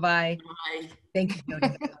 Terry. Bye-bye. Bye. Thank you.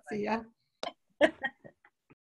 See ya.